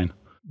been fine.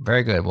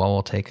 Very good. Well,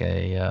 we'll take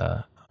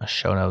a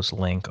show notes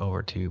link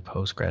over to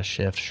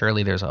PostgreShift.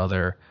 Surely there's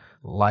other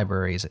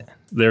libraries.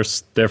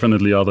 There's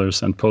definitely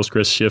others. And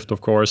PostgreShift,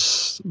 of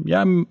course,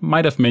 I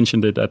might have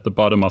mentioned it at the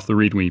bottom of the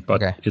README,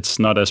 but It's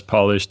not as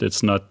polished.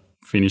 It's not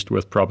finished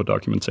with proper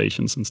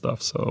documentations and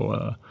stuff.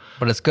 So,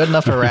 but it's good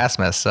enough for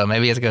Rasmus. So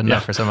maybe it's good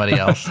enough for somebody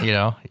else.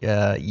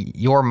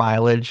 Your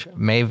mileage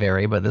may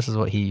vary, but this is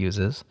what he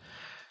uses.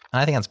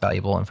 I think that's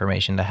valuable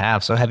information to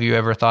have. So have you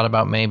ever thought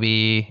about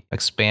maybe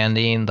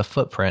expanding the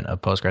footprint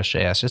of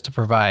Postgres.js just to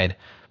provide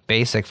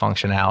basic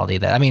functionality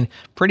that,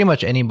 pretty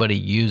much anybody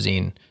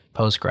using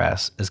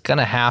Postgres is going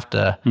to have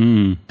to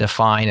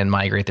define and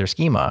migrate their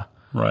schema.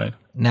 Right.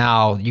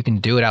 Now, you can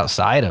do it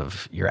outside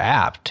of your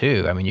app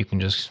too. You can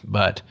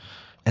but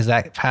is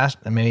that past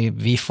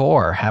maybe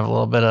V4 have a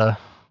little bit of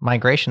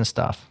migration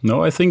stuff?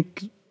 No, I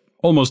think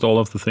almost all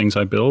of the things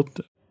I build,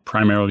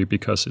 primarily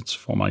because it's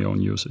for my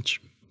own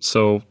usage.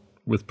 So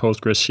with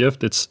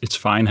PostgreShift, it's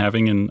fine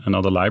having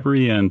another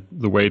library, and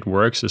the way it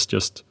works is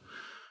just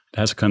it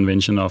has a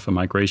convention of a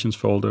migrations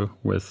folder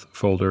with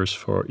folders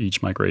for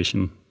each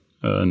migration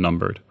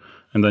numbered,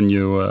 and then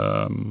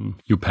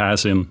you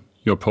pass in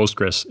your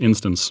Postgres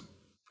instance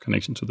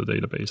connection to the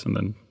database, and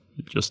then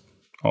you just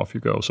off you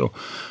go. So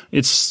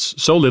it's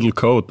so little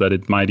code that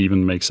it might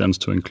even make sense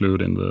to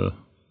include in the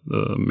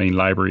main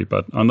library.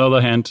 But on the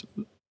other hand,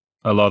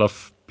 a lot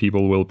of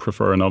people will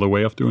prefer another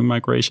way of doing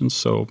migrations.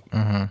 So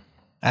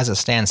as it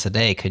stands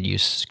today, could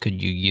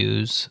you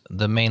use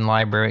the main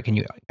library? Can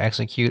you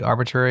execute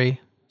arbitrary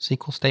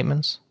SQL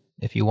statements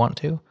if you want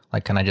to?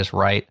 Like, can I just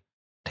write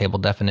table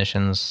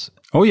definitions?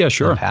 Oh yeah,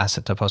 sure. And pass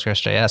it to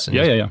Postgres.js. And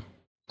yeah.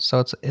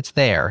 So it's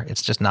there.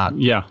 It's just not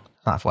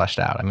not fleshed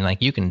out. I mean,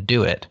 like, you can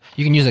do it.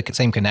 You can use the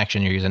same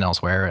connection you're using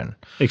elsewhere and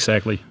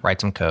exactly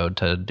write some code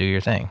to do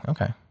your thing.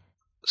 Okay.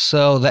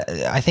 So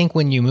I think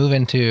when you move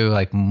into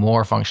like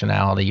more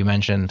functionality, you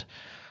mentioned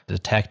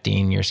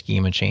detecting your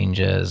schema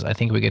changes. I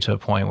think we get to a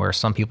point where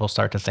some people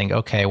start to think,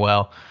 okay,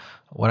 well,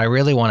 what I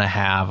really want to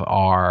have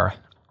are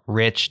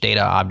rich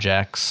data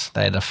objects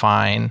that I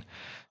define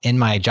in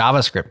my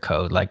JavaScript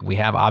code. Like, we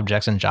have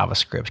objects in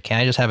JavaScript.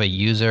 Can I just have a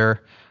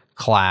user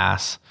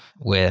class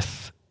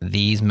with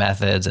these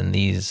methods and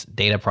these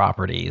data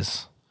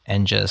properties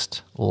and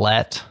just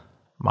let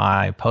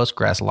my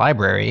Postgres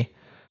library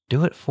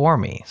do it for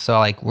me? So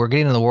like, we're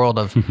getting in the world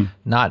of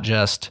not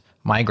just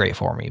migrate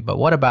for me, but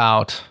what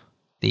about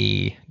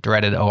the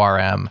dreaded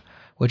ORM,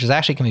 which is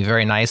actually can be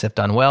very nice if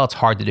done well. It's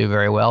hard to do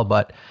very well,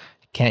 but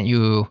can't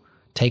you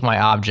take my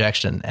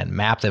objects and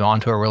map them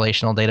onto a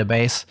relational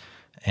database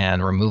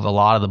and remove a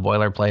lot of the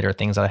boilerplate or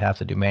things that I have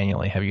to do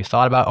manually? Have you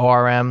thought about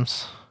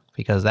ORMs?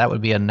 Because that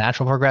would be a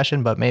natural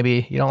progression, but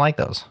maybe you don't like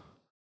those.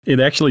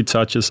 It actually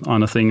touches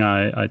on a thing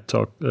I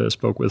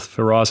spoke with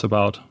Firas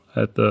about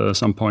at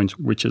some point,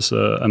 which is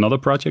another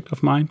project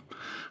of mine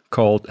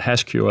called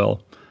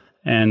HashQL.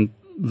 And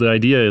the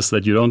idea is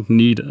that you don't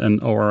need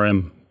an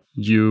ORM.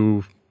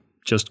 You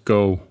just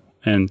go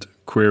and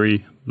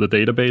query the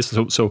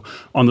database. So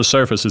on the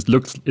surface, it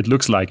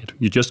looks like it.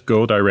 You just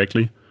go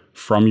directly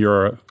from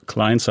your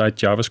client-side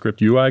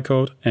JavaScript UI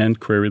code and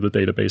query the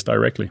database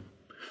directly.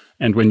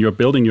 And when you're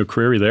building your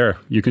query there,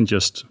 you can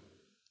just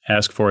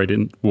ask for it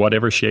in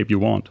whatever shape you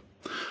want.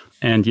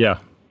 And yeah,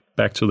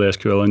 back to the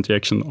SQL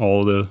injection,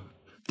 all the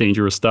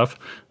dangerous stuff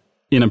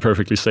in a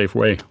perfectly safe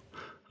way.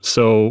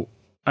 So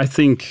I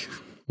think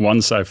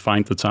once I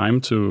find the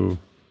time to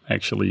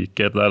actually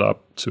get that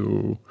up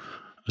to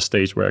a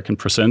stage where I can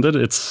present it,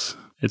 it's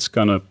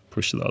going to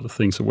push the other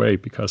things away,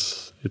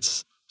 because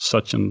it's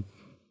such an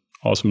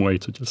awesome way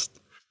to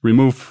just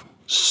remove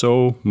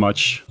so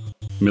much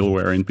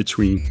middleware in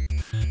between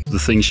the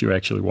things you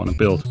actually want to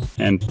build.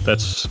 And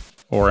that's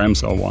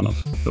ORMs are one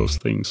of those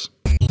things.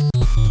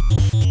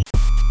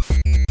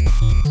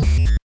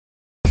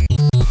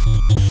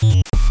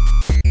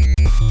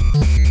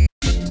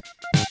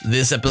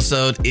 This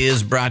episode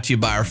is brought to you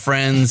by our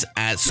friends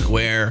at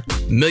Square.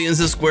 Millions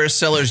of Square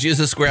sellers use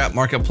the Square App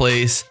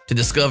Marketplace to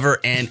discover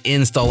and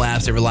install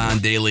apps they rely on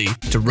daily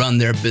to run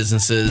their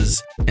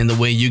businesses. And the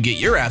way you get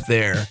your app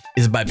there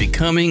is by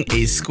becoming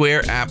a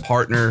Square App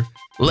partner.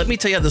 Let me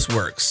tell you how this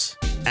works.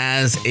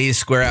 As a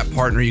Square App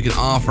partner, you can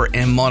offer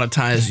and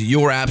monetize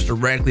your apps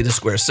directly to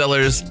Square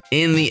sellers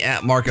in the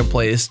app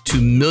marketplace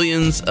to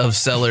millions of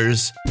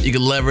sellers. You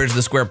can leverage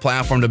the Square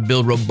platform to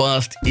build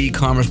robust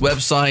e-commerce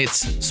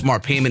websites,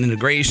 smart payment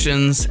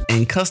integrations,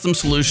 and custom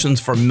solutions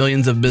for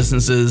millions of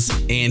businesses.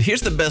 And here's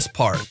the best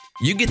part.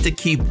 You get to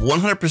keep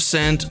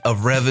 100%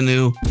 of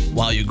revenue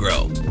while you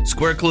grow.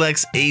 Square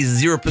collects a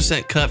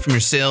 0% cut from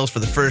your sales for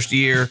the first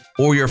year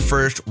or your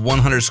first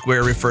 100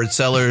 Square referred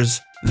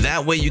sellers.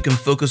 That way you can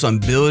focus on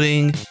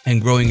building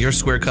and growing your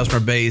Square customer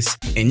base,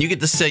 and you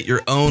get to set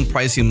your own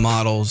pricing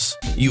models.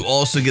 You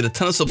also get a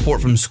ton of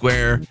support from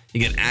Square. You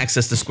get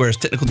access to Square's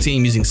technical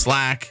team using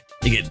Slack.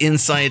 You get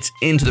insights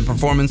into the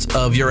performance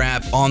of your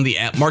app on the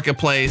app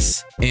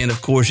marketplace. And of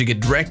course, you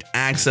get direct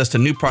access to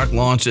new product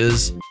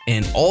launches.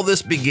 And all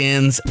this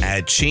begins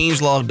at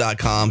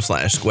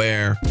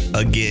changelog.com/Square.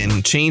 Again,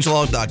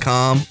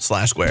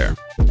 changelog.com/Square.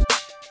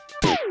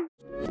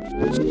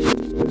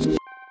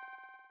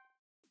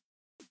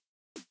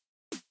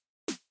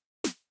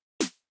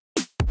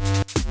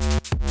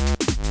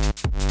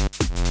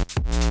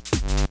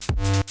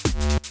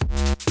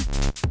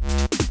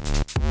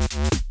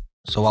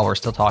 So while we're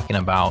still talking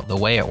about the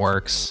way it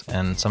works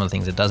and some of the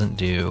things it doesn't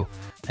do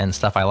and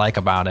stuff I like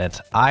about it,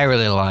 I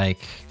really like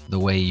the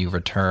way you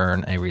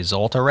return a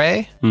result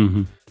array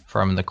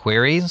from the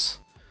queries.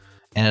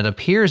 And it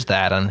appears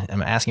that, and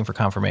I'm asking for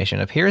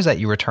confirmation, it appears that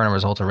you return a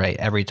result array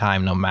every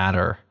time, no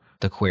matter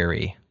the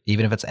query.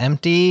 Even if it's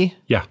empty,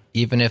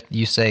 even if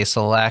you say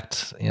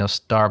select,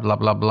 star blah,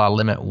 blah, blah,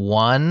 limit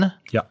 1,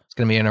 it's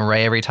going to be an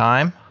array every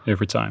time?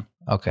 Every time.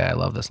 Okay, I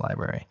love this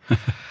library.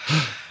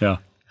 Yeah.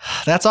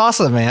 That's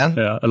awesome, man.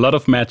 Yeah, a lot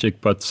of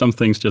magic, but some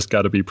things just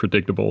got to be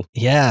predictable.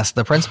 Yes,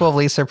 the principle of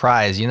least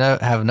surprise.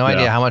 Have no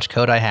idea how much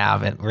code I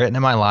have written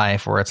in my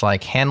life where it's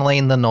like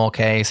handling the null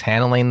case,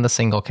 handling the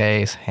single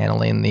case,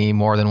 handling the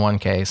more than one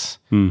case.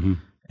 And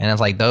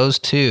it's like those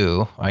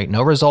two, right,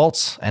 no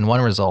results and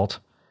one result,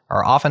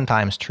 are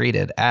oftentimes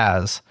treated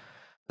as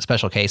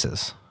special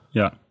cases.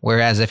 Yeah.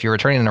 Whereas if you're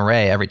returning an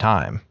array every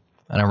time,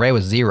 an array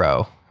with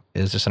 0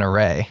 is just an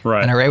array.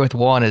 Right. An array with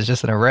 1 is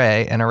just an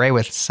array. An array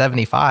with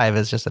 75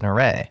 is just an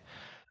array.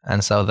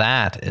 And so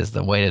that is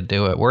the way to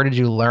do it. Where did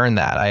you learn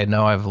that? I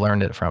know I've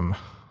learned it from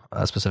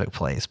a specific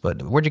place,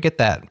 but where'd you get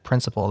that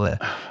principle?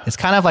 It's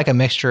kind of like a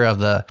mixture of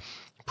the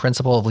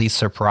principle of least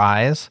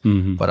surprise,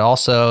 but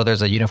also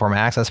there's a uniform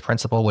access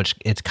principle, which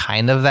it's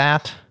kind of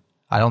that.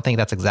 I don't think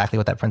that's exactly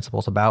what that principle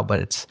is about,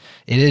 but it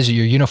is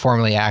you're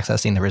uniformly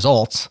accessing the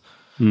results.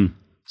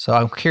 So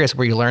I'm curious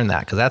where you learned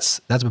that, because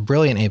that's a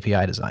brilliant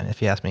API design,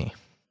 if you ask me.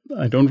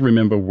 I don't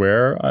remember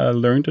where I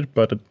learned it,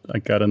 but I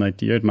got an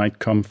idea. It might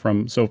come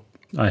from, so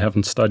I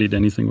haven't studied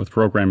anything with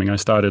programming. I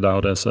started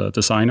out as a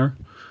designer,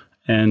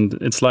 and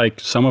it's like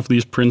some of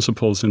these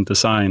principles in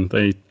design,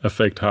 they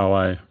affect how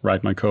I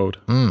write my code.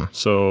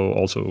 So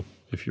also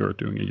if you're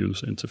doing a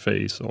user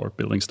interface or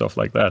building stuff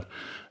like that,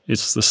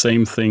 it's the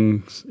same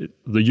thing.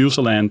 The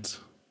userland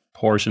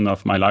portion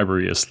of my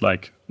library is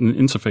like an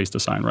interface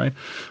design, right?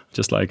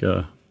 Just like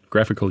a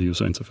graphical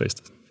user interface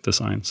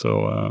design.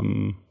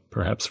 So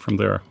perhaps from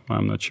there,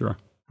 I'm not sure.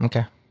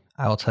 Okay.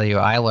 I will tell you,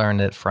 I learned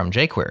it from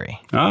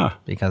jQuery.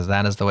 Because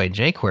that is the way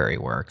jQuery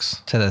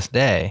works to this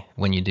day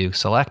when you do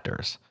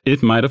selectors.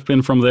 It might have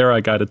been from there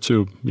I got it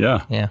too.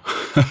 Yeah. Yeah.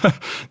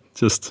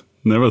 Just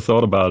never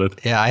thought about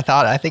it. Yeah,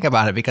 I think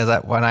about it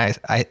because when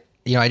I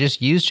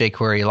just used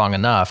jQuery long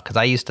enough because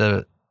I used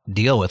to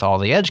deal with all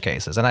the edge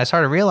cases. And I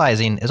started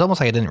realizing, it's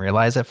almost like I didn't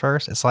realize at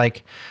first. It's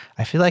like,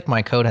 I feel like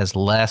my code has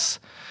less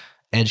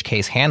edge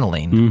case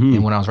handling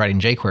than when I was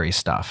writing jQuery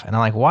stuff. And I'm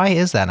like, why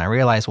is that? And I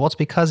realized, well, it's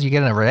because you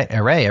get an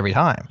array every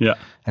time. Yeah.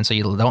 And so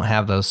you don't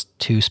have those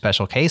two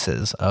special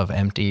cases of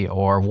empty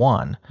or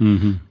 1.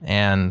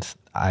 And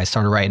I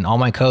started writing all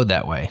my code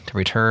that way to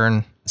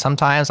return.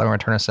 Sometimes I'm going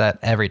to return a set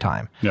every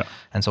time. Yeah.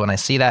 And so when I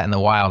see that in the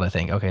wild, I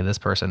think, okay, this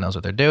person knows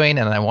what they're doing.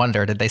 And I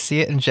wonder, did they see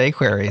it in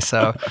jQuery?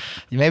 So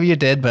maybe you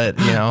did, but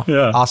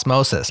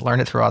osmosis, learn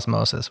it through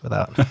osmosis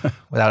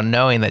without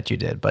knowing that you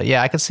did. But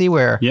yeah, I could see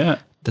where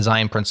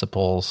design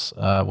principles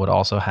would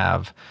also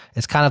have,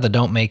 it's kind of the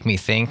don't make me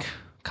think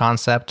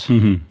concept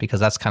because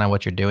that's kind of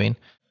what you're doing.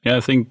 Yeah, I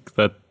think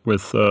that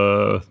with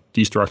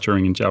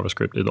destructuring in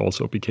JavaScript, it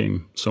also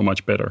became so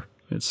much better.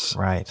 It's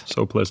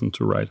so pleasant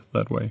to write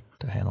that way.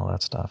 To handle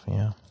that stuff,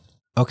 yeah.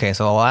 Okay,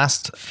 so the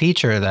last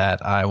feature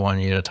that I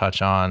wanted you to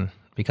touch on,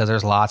 because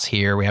there's lots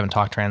here, we haven't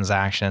talked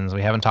transactions,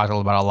 we haven't talked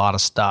about a lot of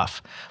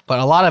stuff, but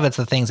a lot of it's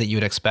the things that you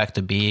would expect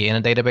to be in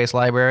a database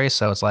library.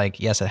 So it's like,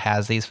 yes, it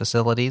has these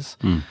facilities.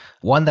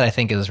 One that I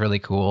think is really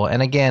cool,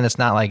 and again, it's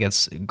not like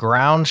it's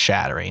ground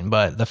shattering,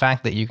 but the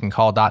fact that you can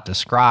call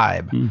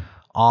 .describe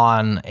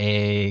on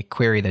a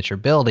query that you're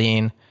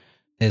building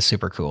is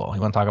super cool.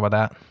 You want to talk about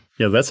that?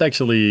 Yeah, that's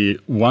actually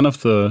one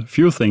of the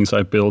few things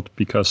I built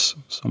because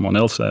someone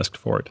else asked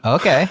for it.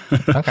 Okay.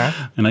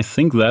 And I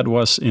think that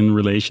was in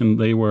relation,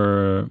 they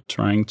were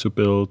trying to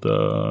build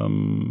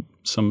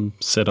some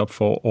setup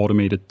for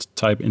automated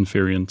type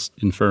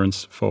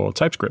inference for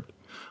TypeScript.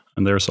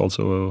 And there's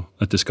also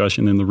a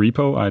discussion in the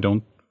repo. I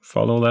don't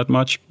follow that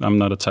much. I'm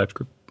not a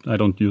TypeScript. I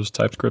don't use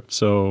TypeScript,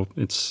 so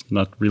it's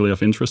not really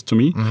of interest to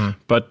me.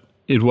 But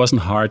it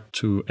wasn't hard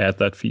to add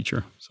that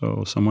feature.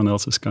 So someone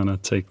else is going to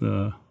take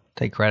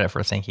credit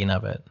for thinking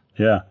of it.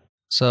 Yeah.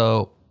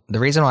 So the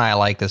reason why I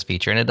like this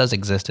feature, and it does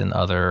exist in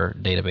other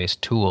database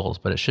tools,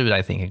 but it should,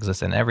 I think,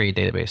 exist in every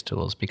database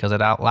tool, is because it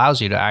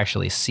allows you to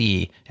actually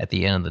see at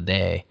the end of the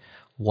day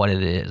what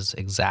it is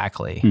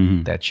exactly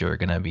that you're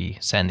going to be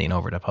sending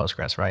over to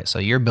Postgres, right? So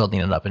you're building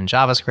it up in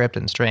JavaScript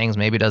and strings.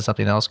 Maybe it does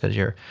something else because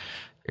you're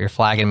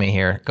flagging me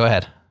here. Go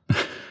ahead.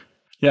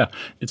 Yeah.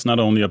 It's not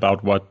only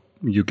about what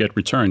you get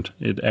returned.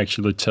 It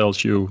actually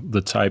tells you the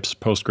types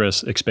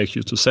Postgres expects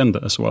you to send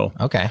as well.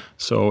 Okay.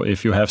 So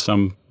if you have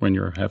when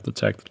you have the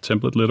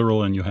template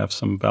literal and you have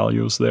some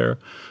values there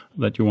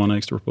that you want to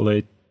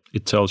extrapolate,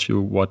 it tells you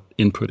what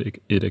input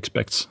it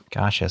expects.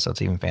 Gotcha. So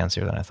it's even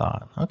fancier than I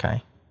thought.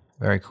 Okay.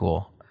 Very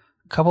cool.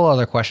 A couple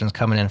other questions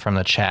coming in from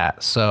the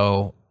chat.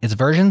 So it's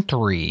version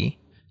 3.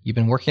 You've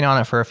been working on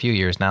it for a few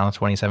years now,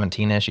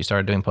 2017-ish. You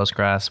started doing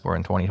Postgres. We're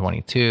in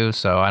 2022,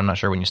 so I'm not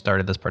sure when you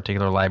started this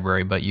particular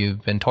library, but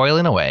you've been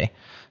toiling away.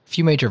 A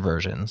few major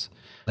versions.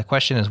 The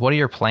question is, what are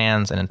your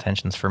plans and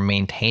intentions for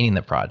maintaining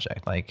the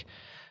project? Like,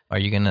 are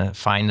you going to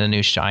find a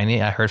new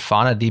shiny? I heard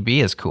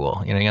FaunaDB is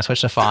cool. You're going to switch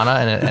to Fauna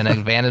and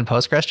abandon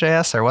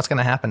Postgres.js, or what's going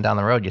to happen down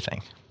the road, you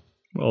think?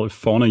 Well, if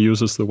Fauna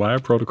uses the wire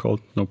protocol,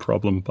 no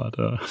problem. But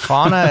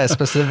Fauna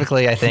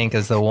specifically, I think,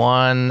 is the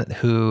one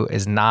who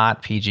is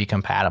not PG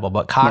compatible.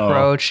 But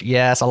Cockroach,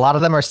 yes, a lot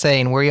of them are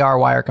saying we are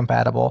wire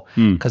compatible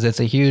because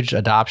it's a huge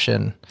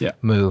adoption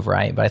move,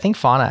 right? But I think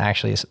Fauna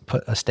actually has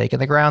put a stake in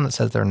the ground that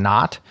says they're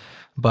not.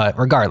 But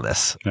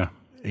regardless, how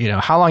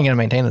long are you going to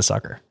maintain this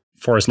sucker?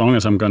 For as long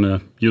as I'm going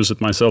to use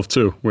it myself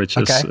too, which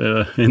is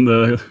in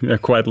the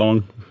quite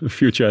long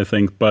future, I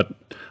think. But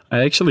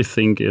I actually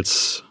think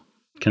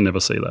can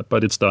never say that,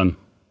 but it's done.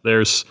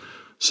 There's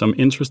some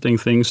interesting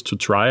things to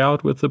try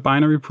out with the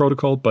binary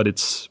protocol, but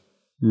it's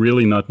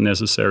really not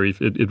necessary.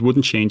 It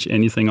wouldn't change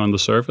anything on the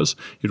surface.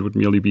 It would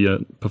merely be a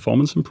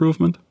performance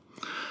improvement.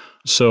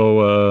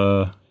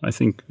 So I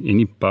think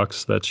any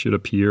bugs that should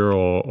appear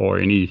or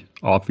any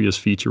obvious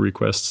feature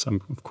requests,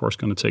 I'm of course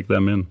going to take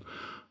them in.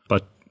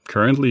 But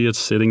currently it's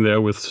sitting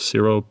there with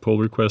 0 pull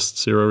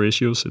requests, 0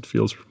 issues. It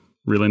feels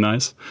really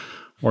nice.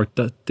 Or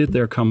did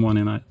there come one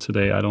in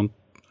today? I don't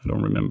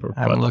remember.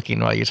 I'm looking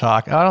while you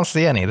talk. Oh, I don't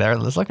see any there.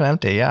 It's looking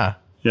empty, yeah.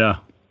 Yeah.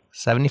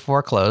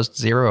 74 closed,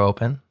 0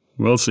 open.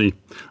 We'll see.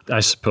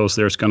 I suppose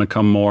there's going to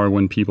come more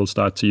when people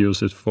start to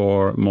use it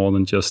for more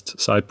than just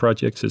side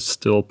projects. It's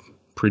still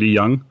pretty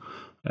young.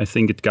 I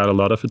think it got a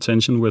lot of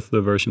attention with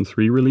the version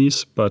 3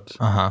 release, but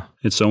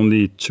it's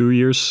only 2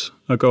 years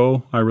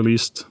ago I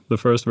released the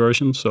first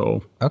version.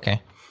 So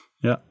okay.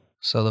 Yeah.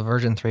 So the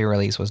version 3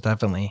 release was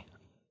definitely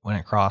when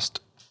it crossed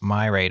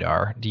my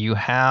radar. Do you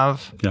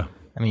have... Yeah.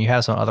 I mean, you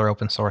have some other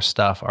open source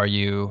stuff.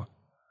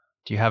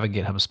 Do you have a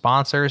GitHub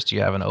sponsors? Do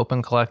you have an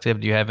open collective?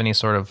 Do you have any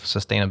sort of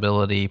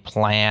sustainability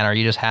plan? Are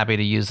you just happy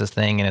to use this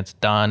thing and it's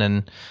done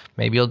and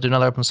maybe you'll do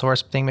another open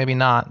source thing, maybe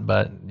not,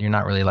 but you're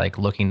not really like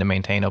looking to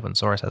maintain open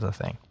source as a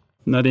thing?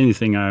 Not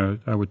anything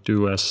I would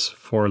do as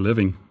for a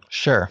living.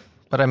 Sure.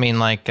 But I mean,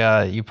 like,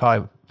 you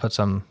probably put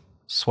some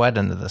sweat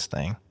into this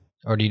thing.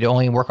 Or do you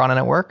only work on it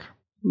at work?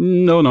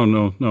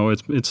 No.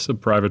 It's a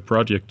private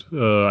project.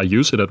 I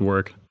use it at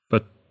work,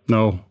 but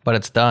no. But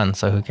it's done,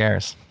 so who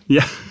cares?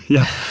 Yeah.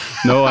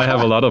 No, I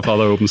have a lot of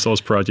other open source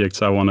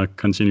projects I want to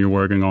continue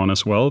working on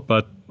as well,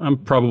 but I'm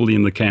probably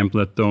in the camp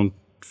that don't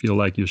feel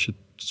like you should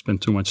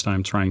spend too much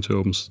time trying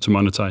to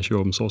monetize your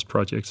open source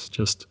projects.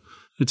 Just,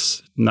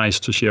 it's nice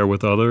to share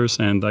with others,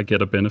 and I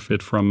get a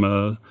benefit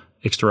from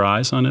extra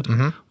eyes on it.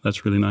 Mm-hmm.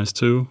 That's really nice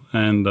too.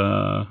 And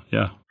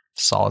yeah.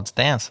 Solid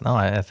stance. No,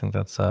 I think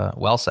that's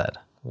well said.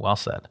 Well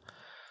said.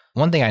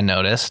 One thing I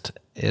noticed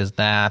is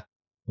that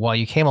while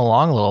you came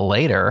along a little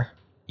later,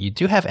 you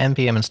do have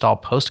npm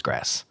install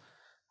Postgres,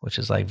 which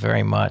is like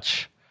very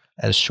much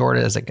as short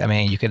as it, I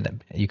mean, you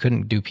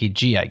couldn't do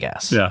PG, I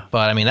guess. Yeah.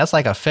 But I mean, that's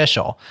like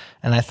official.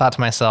 And I thought to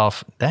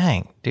myself,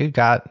 dang, dude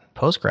got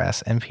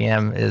Postgres.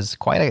 npm is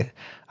quite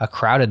a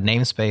crowded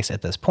namespace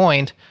at this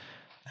point.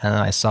 And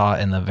then I saw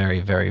in the very,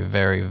 very,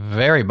 very,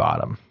 very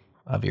bottom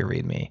of your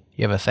README,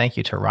 you have a thank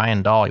you to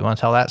Ryan Dahl. You want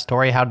to tell that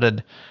story?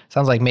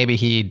 Sounds like maybe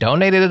he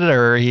donated it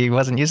or he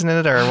wasn't using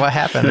it or what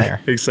happened there?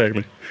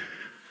 Exactly.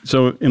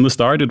 So in the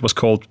start, it was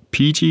called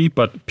PG,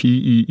 but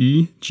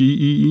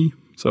PEEGEE.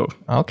 So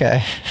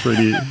okay,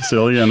 pretty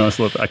silly. And I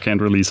thought I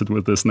can't release it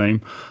with this name.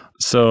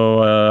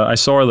 So I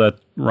saw that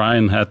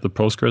Ryan had the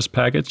Postgres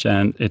package,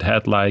 and it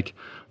had like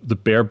the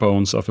bare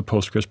bones of a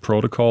Postgres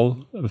protocol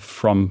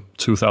from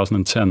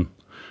 2010.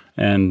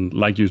 And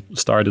like you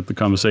started the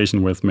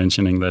conversation with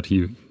mentioning that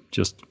he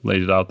just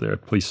laid it out there,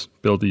 please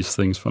build these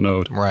things for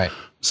Node. Right.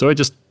 So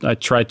I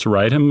tried to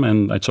write him,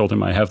 and I told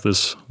him I have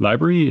this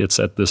library. It's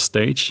at this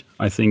stage.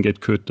 I think it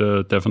could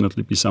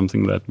definitely be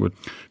something that would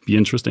be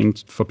interesting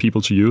for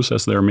people to use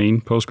as their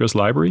main Postgres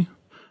library.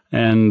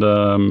 And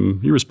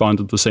he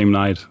responded the same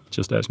night,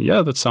 just asking,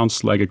 yeah, that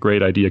sounds like a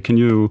great idea. Can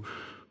you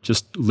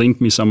just link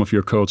me some of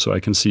your code so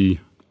I can see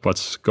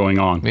what's going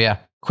on? Yeah.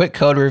 Quick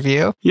code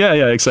review. Yeah,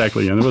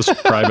 exactly. And it was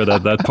private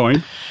at that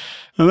point.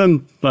 And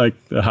then like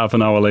a half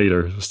an hour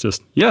later, it was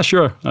just, yeah,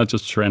 sure, I'll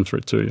just transfer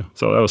it to you.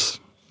 So that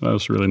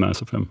was really nice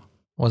of him.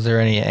 Was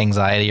there any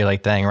anxiety? You're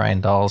like, dang,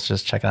 Ryan Dahl's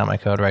just checking out my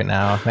code right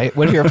now.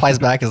 What if he replies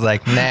back is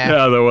like, nah,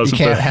 yeah, there was you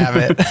can't have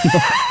it.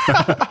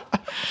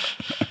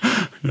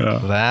 Yeah.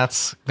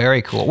 That's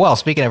very cool. Well,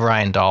 speaking of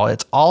Ryan Dahl,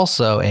 it's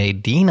also a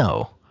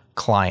Deno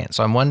client.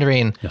 So I'm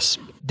wondering, yes,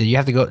 did you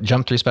have to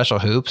jump through special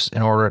hoops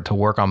in order to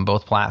work on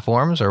both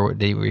platforms, or were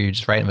you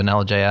just writing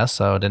vanilla JS,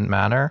 so it didn't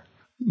matter?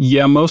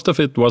 Yeah, most of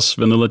it was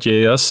vanilla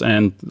JS,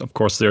 and of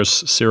course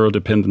there's 0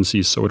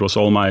 dependencies, so it was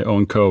all my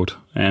own code.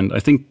 And I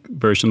think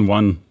version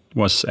 1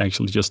 was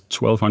actually just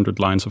 1,200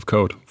 lines of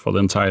code for the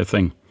entire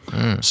thing.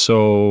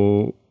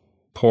 So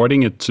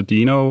porting it to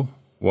Deno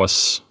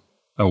was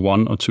a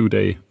 1 or 2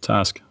 day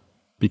task,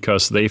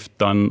 because they've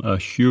done a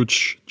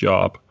huge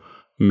job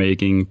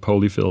making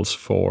polyfills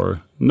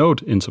for Node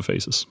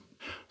interfaces.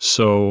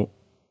 So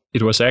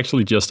it was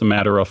actually just a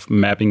matter of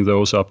mapping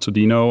those up to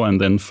Deno and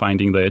then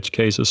finding the edge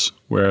cases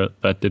where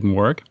that didn't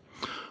work.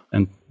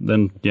 And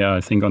then, yeah,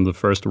 I think on the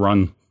first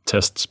run,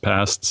 tests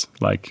passed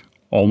like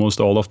almost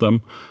all of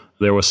them.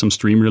 There were some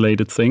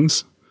stream-related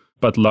things,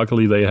 but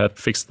luckily they had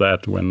fixed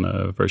that when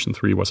version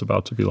 3 was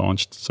about to be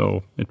launched.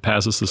 So it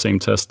passes the same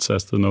tests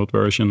as the Node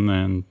version.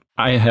 And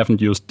I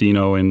haven't used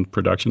Deno in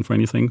production for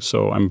anything,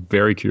 so I'm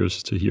very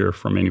curious to hear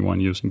from anyone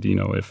using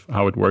Deno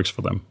how it works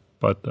for them.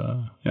 But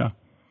yeah.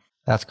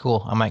 That's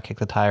cool. I might kick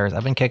the tires.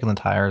 I've been kicking the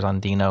tires on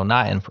Deno,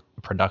 not in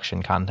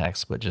production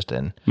context, but just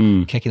in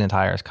kicking the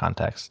tires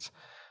contexts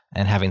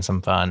and having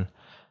some fun.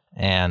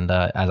 And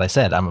as I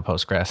said, I'm a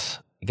Postgres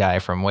guy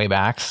from way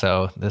back,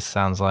 so this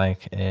sounds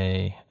like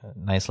a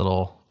nice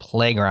little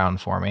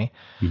playground for me.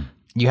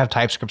 You have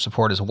TypeScript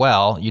support as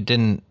well. You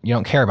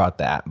don't care about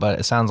that, but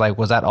it sounds like,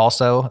 was that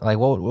also like,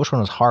 which one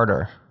was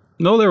harder?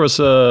 No, there was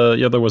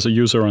a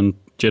user on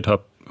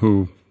GitHub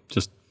who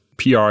just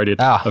PR'd it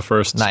the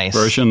first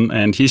version,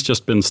 and he's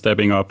just been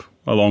stepping up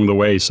along the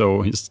way.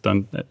 So he's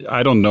done,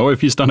 I don't know if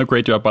he's done a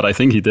great job, but I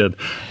think he did.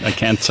 I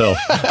can't tell.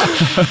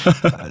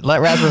 Let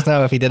Rasmus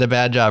know if he did a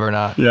bad job or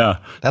not. Yeah.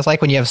 That's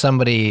like when you have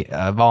somebody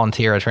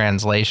volunteer a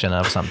translation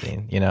of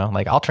something,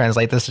 like I'll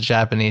translate this to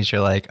Japanese.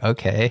 You're like,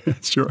 okay,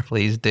 sure.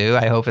 Please do.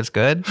 I hope it's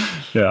good.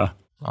 Yeah.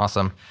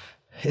 Awesome.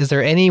 Is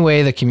there any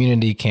way the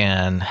community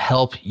can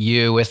help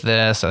you with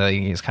this? I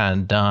think it's kind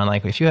of done.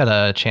 Like if you had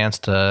a chance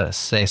to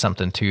say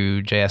something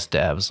to JS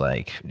devs,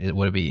 like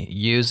would it be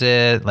use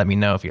it? Let me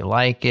know if you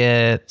like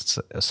it.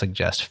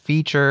 Suggest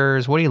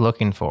features. What are you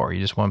looking for?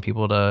 You just want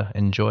people to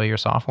enjoy your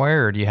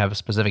software, or do you have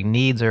specific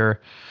needs or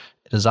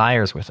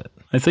desires with it?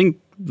 I think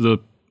the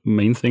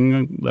main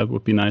thing that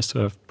would be nice to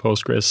have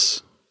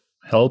Postgres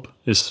help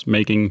is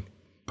making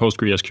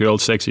PostgreSQL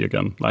sexy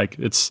again. Like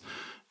it's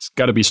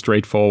got to be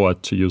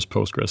straightforward to use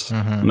Postgres.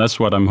 And that's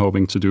what I'm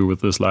hoping to do with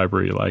this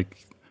library.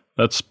 Like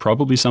that's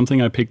probably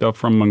something I picked up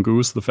from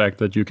Mongoose, the fact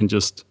that you can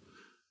just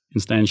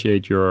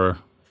instantiate your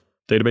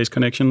database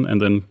connection and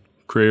then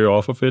query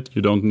off of it.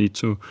 You don't need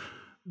to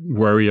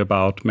worry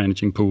about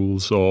managing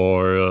pools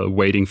or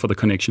waiting for the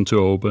connection to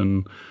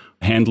open,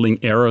 handling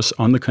errors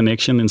on the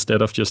connection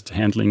instead of just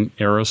handling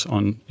errors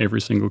on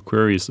every single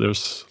queries.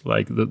 There's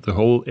like the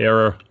whole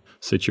error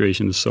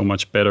situation is so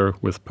much better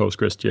with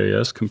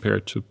Postgres.js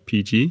compared to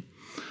PG.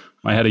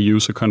 I had a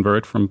user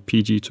convert from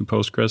PG to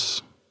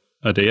Postgres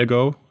a day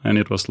ago, and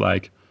it was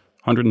like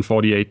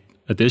 148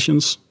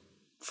 additions,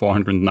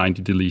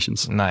 490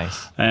 deletions.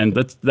 Nice. And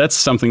that's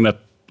something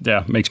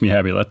that makes me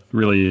happy. That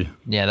really...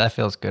 Yeah, that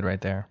feels good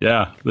right there.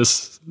 Yeah,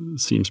 this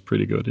seems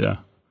pretty good, yeah.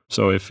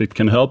 So if it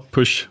can help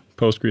push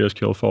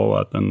PostgreSQL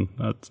forward, then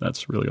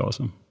that's really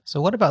awesome.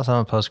 So what about some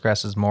of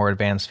Postgres' more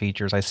advanced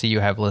features? I see you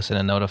have listen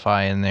and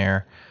notify in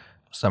there,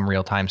 some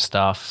real-time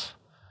stuff.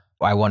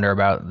 I wonder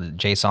about the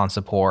JSON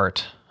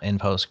support in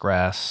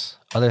Postgres,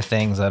 other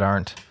things that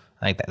aren't,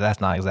 like that's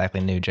not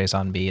exactly new.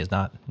 JSON-B is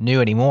not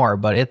new anymore,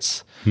 but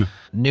it's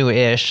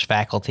new-ish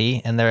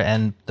faculty, and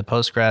the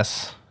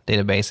Postgres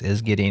database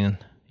is getting,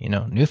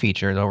 new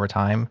features over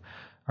time.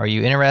 Are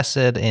you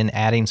interested in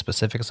adding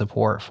specific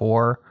support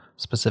for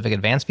specific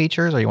advanced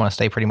features, or you want to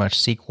stay pretty much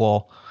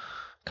SQL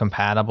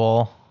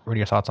compatible? What are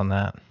your thoughts on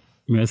that?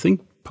 I think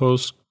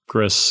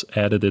Postgres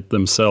added it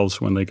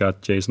themselves when they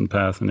got JSON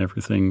path and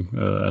everything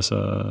as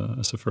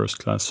a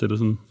first-class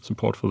citizen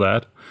support for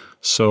that.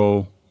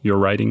 So you're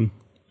writing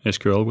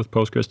SQL with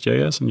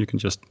Postgres.js, and you can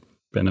just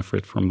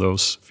benefit from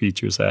those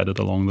features added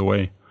along the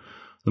way.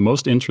 The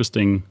most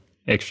interesting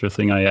extra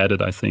thing I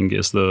added, I think,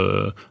 is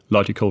the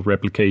logical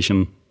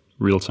replication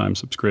real-time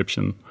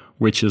subscription,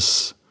 which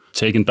is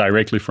taken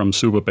directly from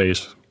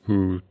Superbase,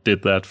 who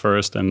did that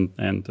first and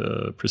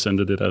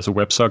presented it as a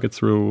WebSocket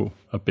through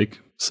a big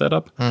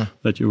setup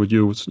that you would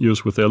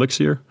use with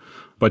Elixir.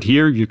 But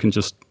here you can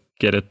just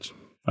get it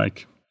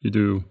like you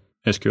do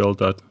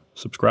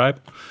SQL.subscribe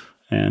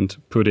and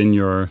put in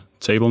your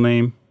table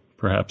name,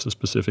 perhaps a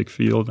specific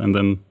field, and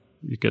then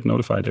you get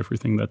notified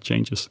everything that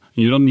changes.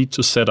 And you don't need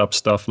to set up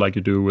stuff like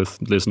you do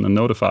with listen and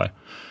notify.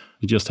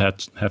 You just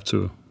have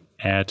to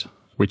add,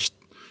 which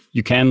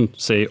you can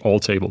say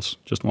all tables,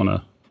 just want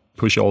to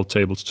push all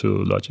tables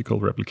to logical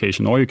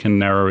replication, or you can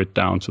narrow it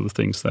down to the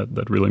things that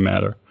really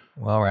matter.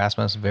 Well,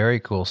 Rasmus, very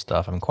cool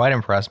stuff. I'm quite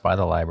impressed by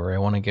the library. I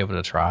want to give it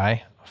a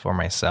try for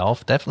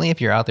myself. Definitely,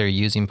 if you're out there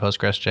using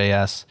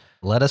Postgres.js,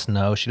 let us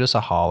know. Shoot us a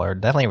holler.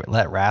 Definitely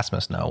let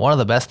Rasmus know. One of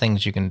the best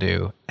things you can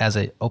do as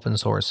an open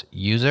source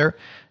user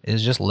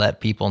is just let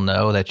people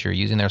know that you're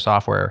using their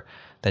software,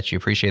 that you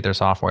appreciate their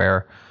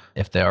software.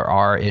 If there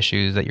are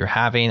issues that you're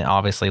having,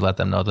 obviously let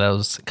them know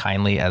those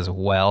kindly as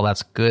well.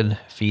 That's good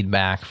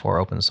feedback for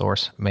open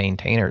source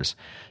maintainers.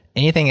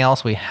 Anything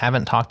else we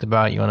haven't talked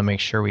about you want to make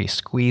sure we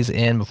squeeze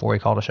in before we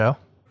call the show?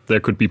 There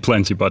could be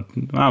plenty, but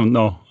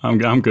no,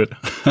 I'm good.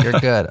 You're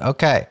good.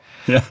 Okay.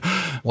 Yeah.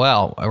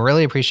 Well, I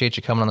really appreciate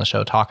you coming on the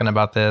show talking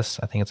about this.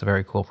 I think it's a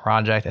very cool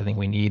project. I think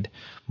we need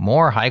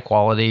more high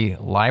quality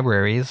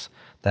libraries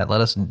that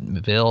let us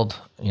build,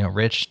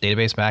 rich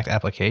database-backed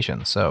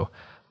applications. So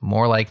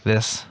more like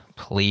this,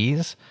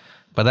 please.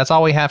 But that's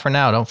all we have for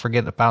now. Don't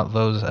forget about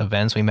those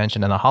events we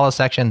mentioned in the Hala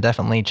section.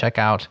 Definitely check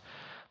out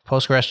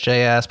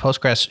Postgres.js,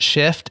 Postgres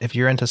Shift if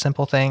you're into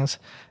simple things,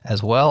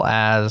 as well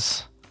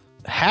as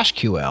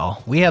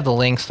HashQL. We have the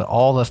links to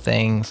all the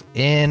things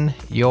in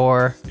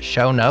your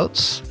show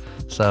notes.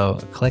 So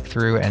click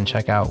through and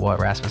check out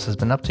what Rasmus has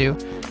been up to.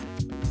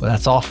 But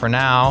that's all for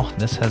now.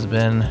 This has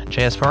been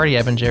JS Party.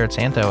 I've been Jerod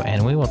Santo,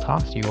 and we will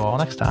talk to you all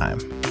next time.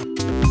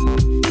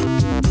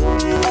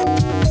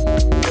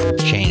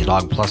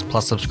 Changelog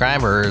Plus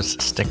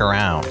subscribers, stick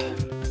around.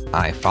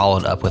 I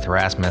followed up with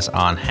Rasmus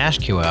on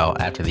HashQL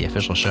after the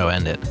official show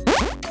ended.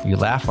 You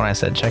laughed when I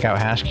said check out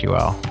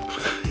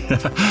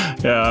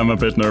HashQL. Yeah, I'm a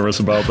bit nervous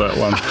about that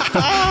one.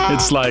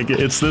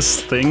 It's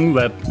this thing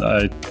that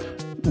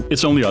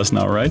It's only us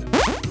now, right?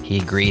 He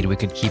agreed we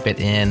could keep it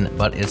in,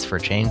 but it's for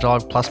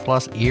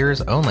Changelog++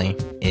 ears only.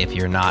 If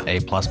you're not a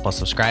 ++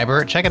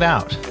 subscriber, check it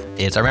out.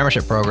 It's our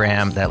membership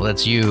program that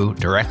lets you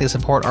directly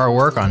support our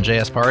work on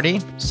JS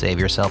Party, save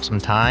yourself some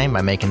time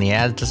by making the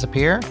ads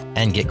disappear,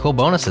 and get cool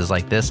bonuses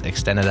like this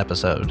extended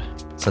episode.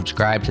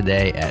 Subscribe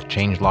today at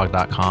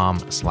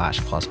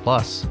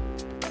changelog.com/++.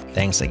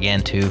 Thanks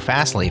again to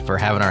Fastly for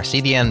having our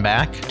CDN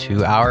back,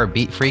 to our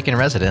Beat Freak in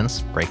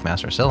residence,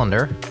 Breakmaster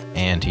Cylinder,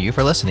 and to you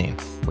for listening.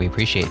 We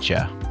appreciate you.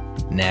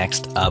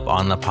 Next up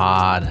on the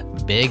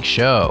pod, big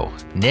show.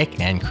 Nick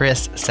and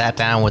Chris sat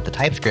down with the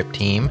TypeScript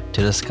team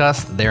to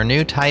discuss their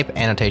new type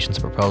annotations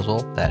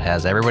proposal that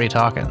has everybody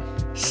talking.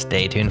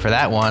 Stay tuned for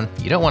that one.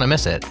 You don't want to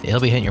miss it.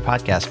 It'll be hitting your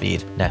podcast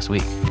feed next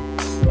week.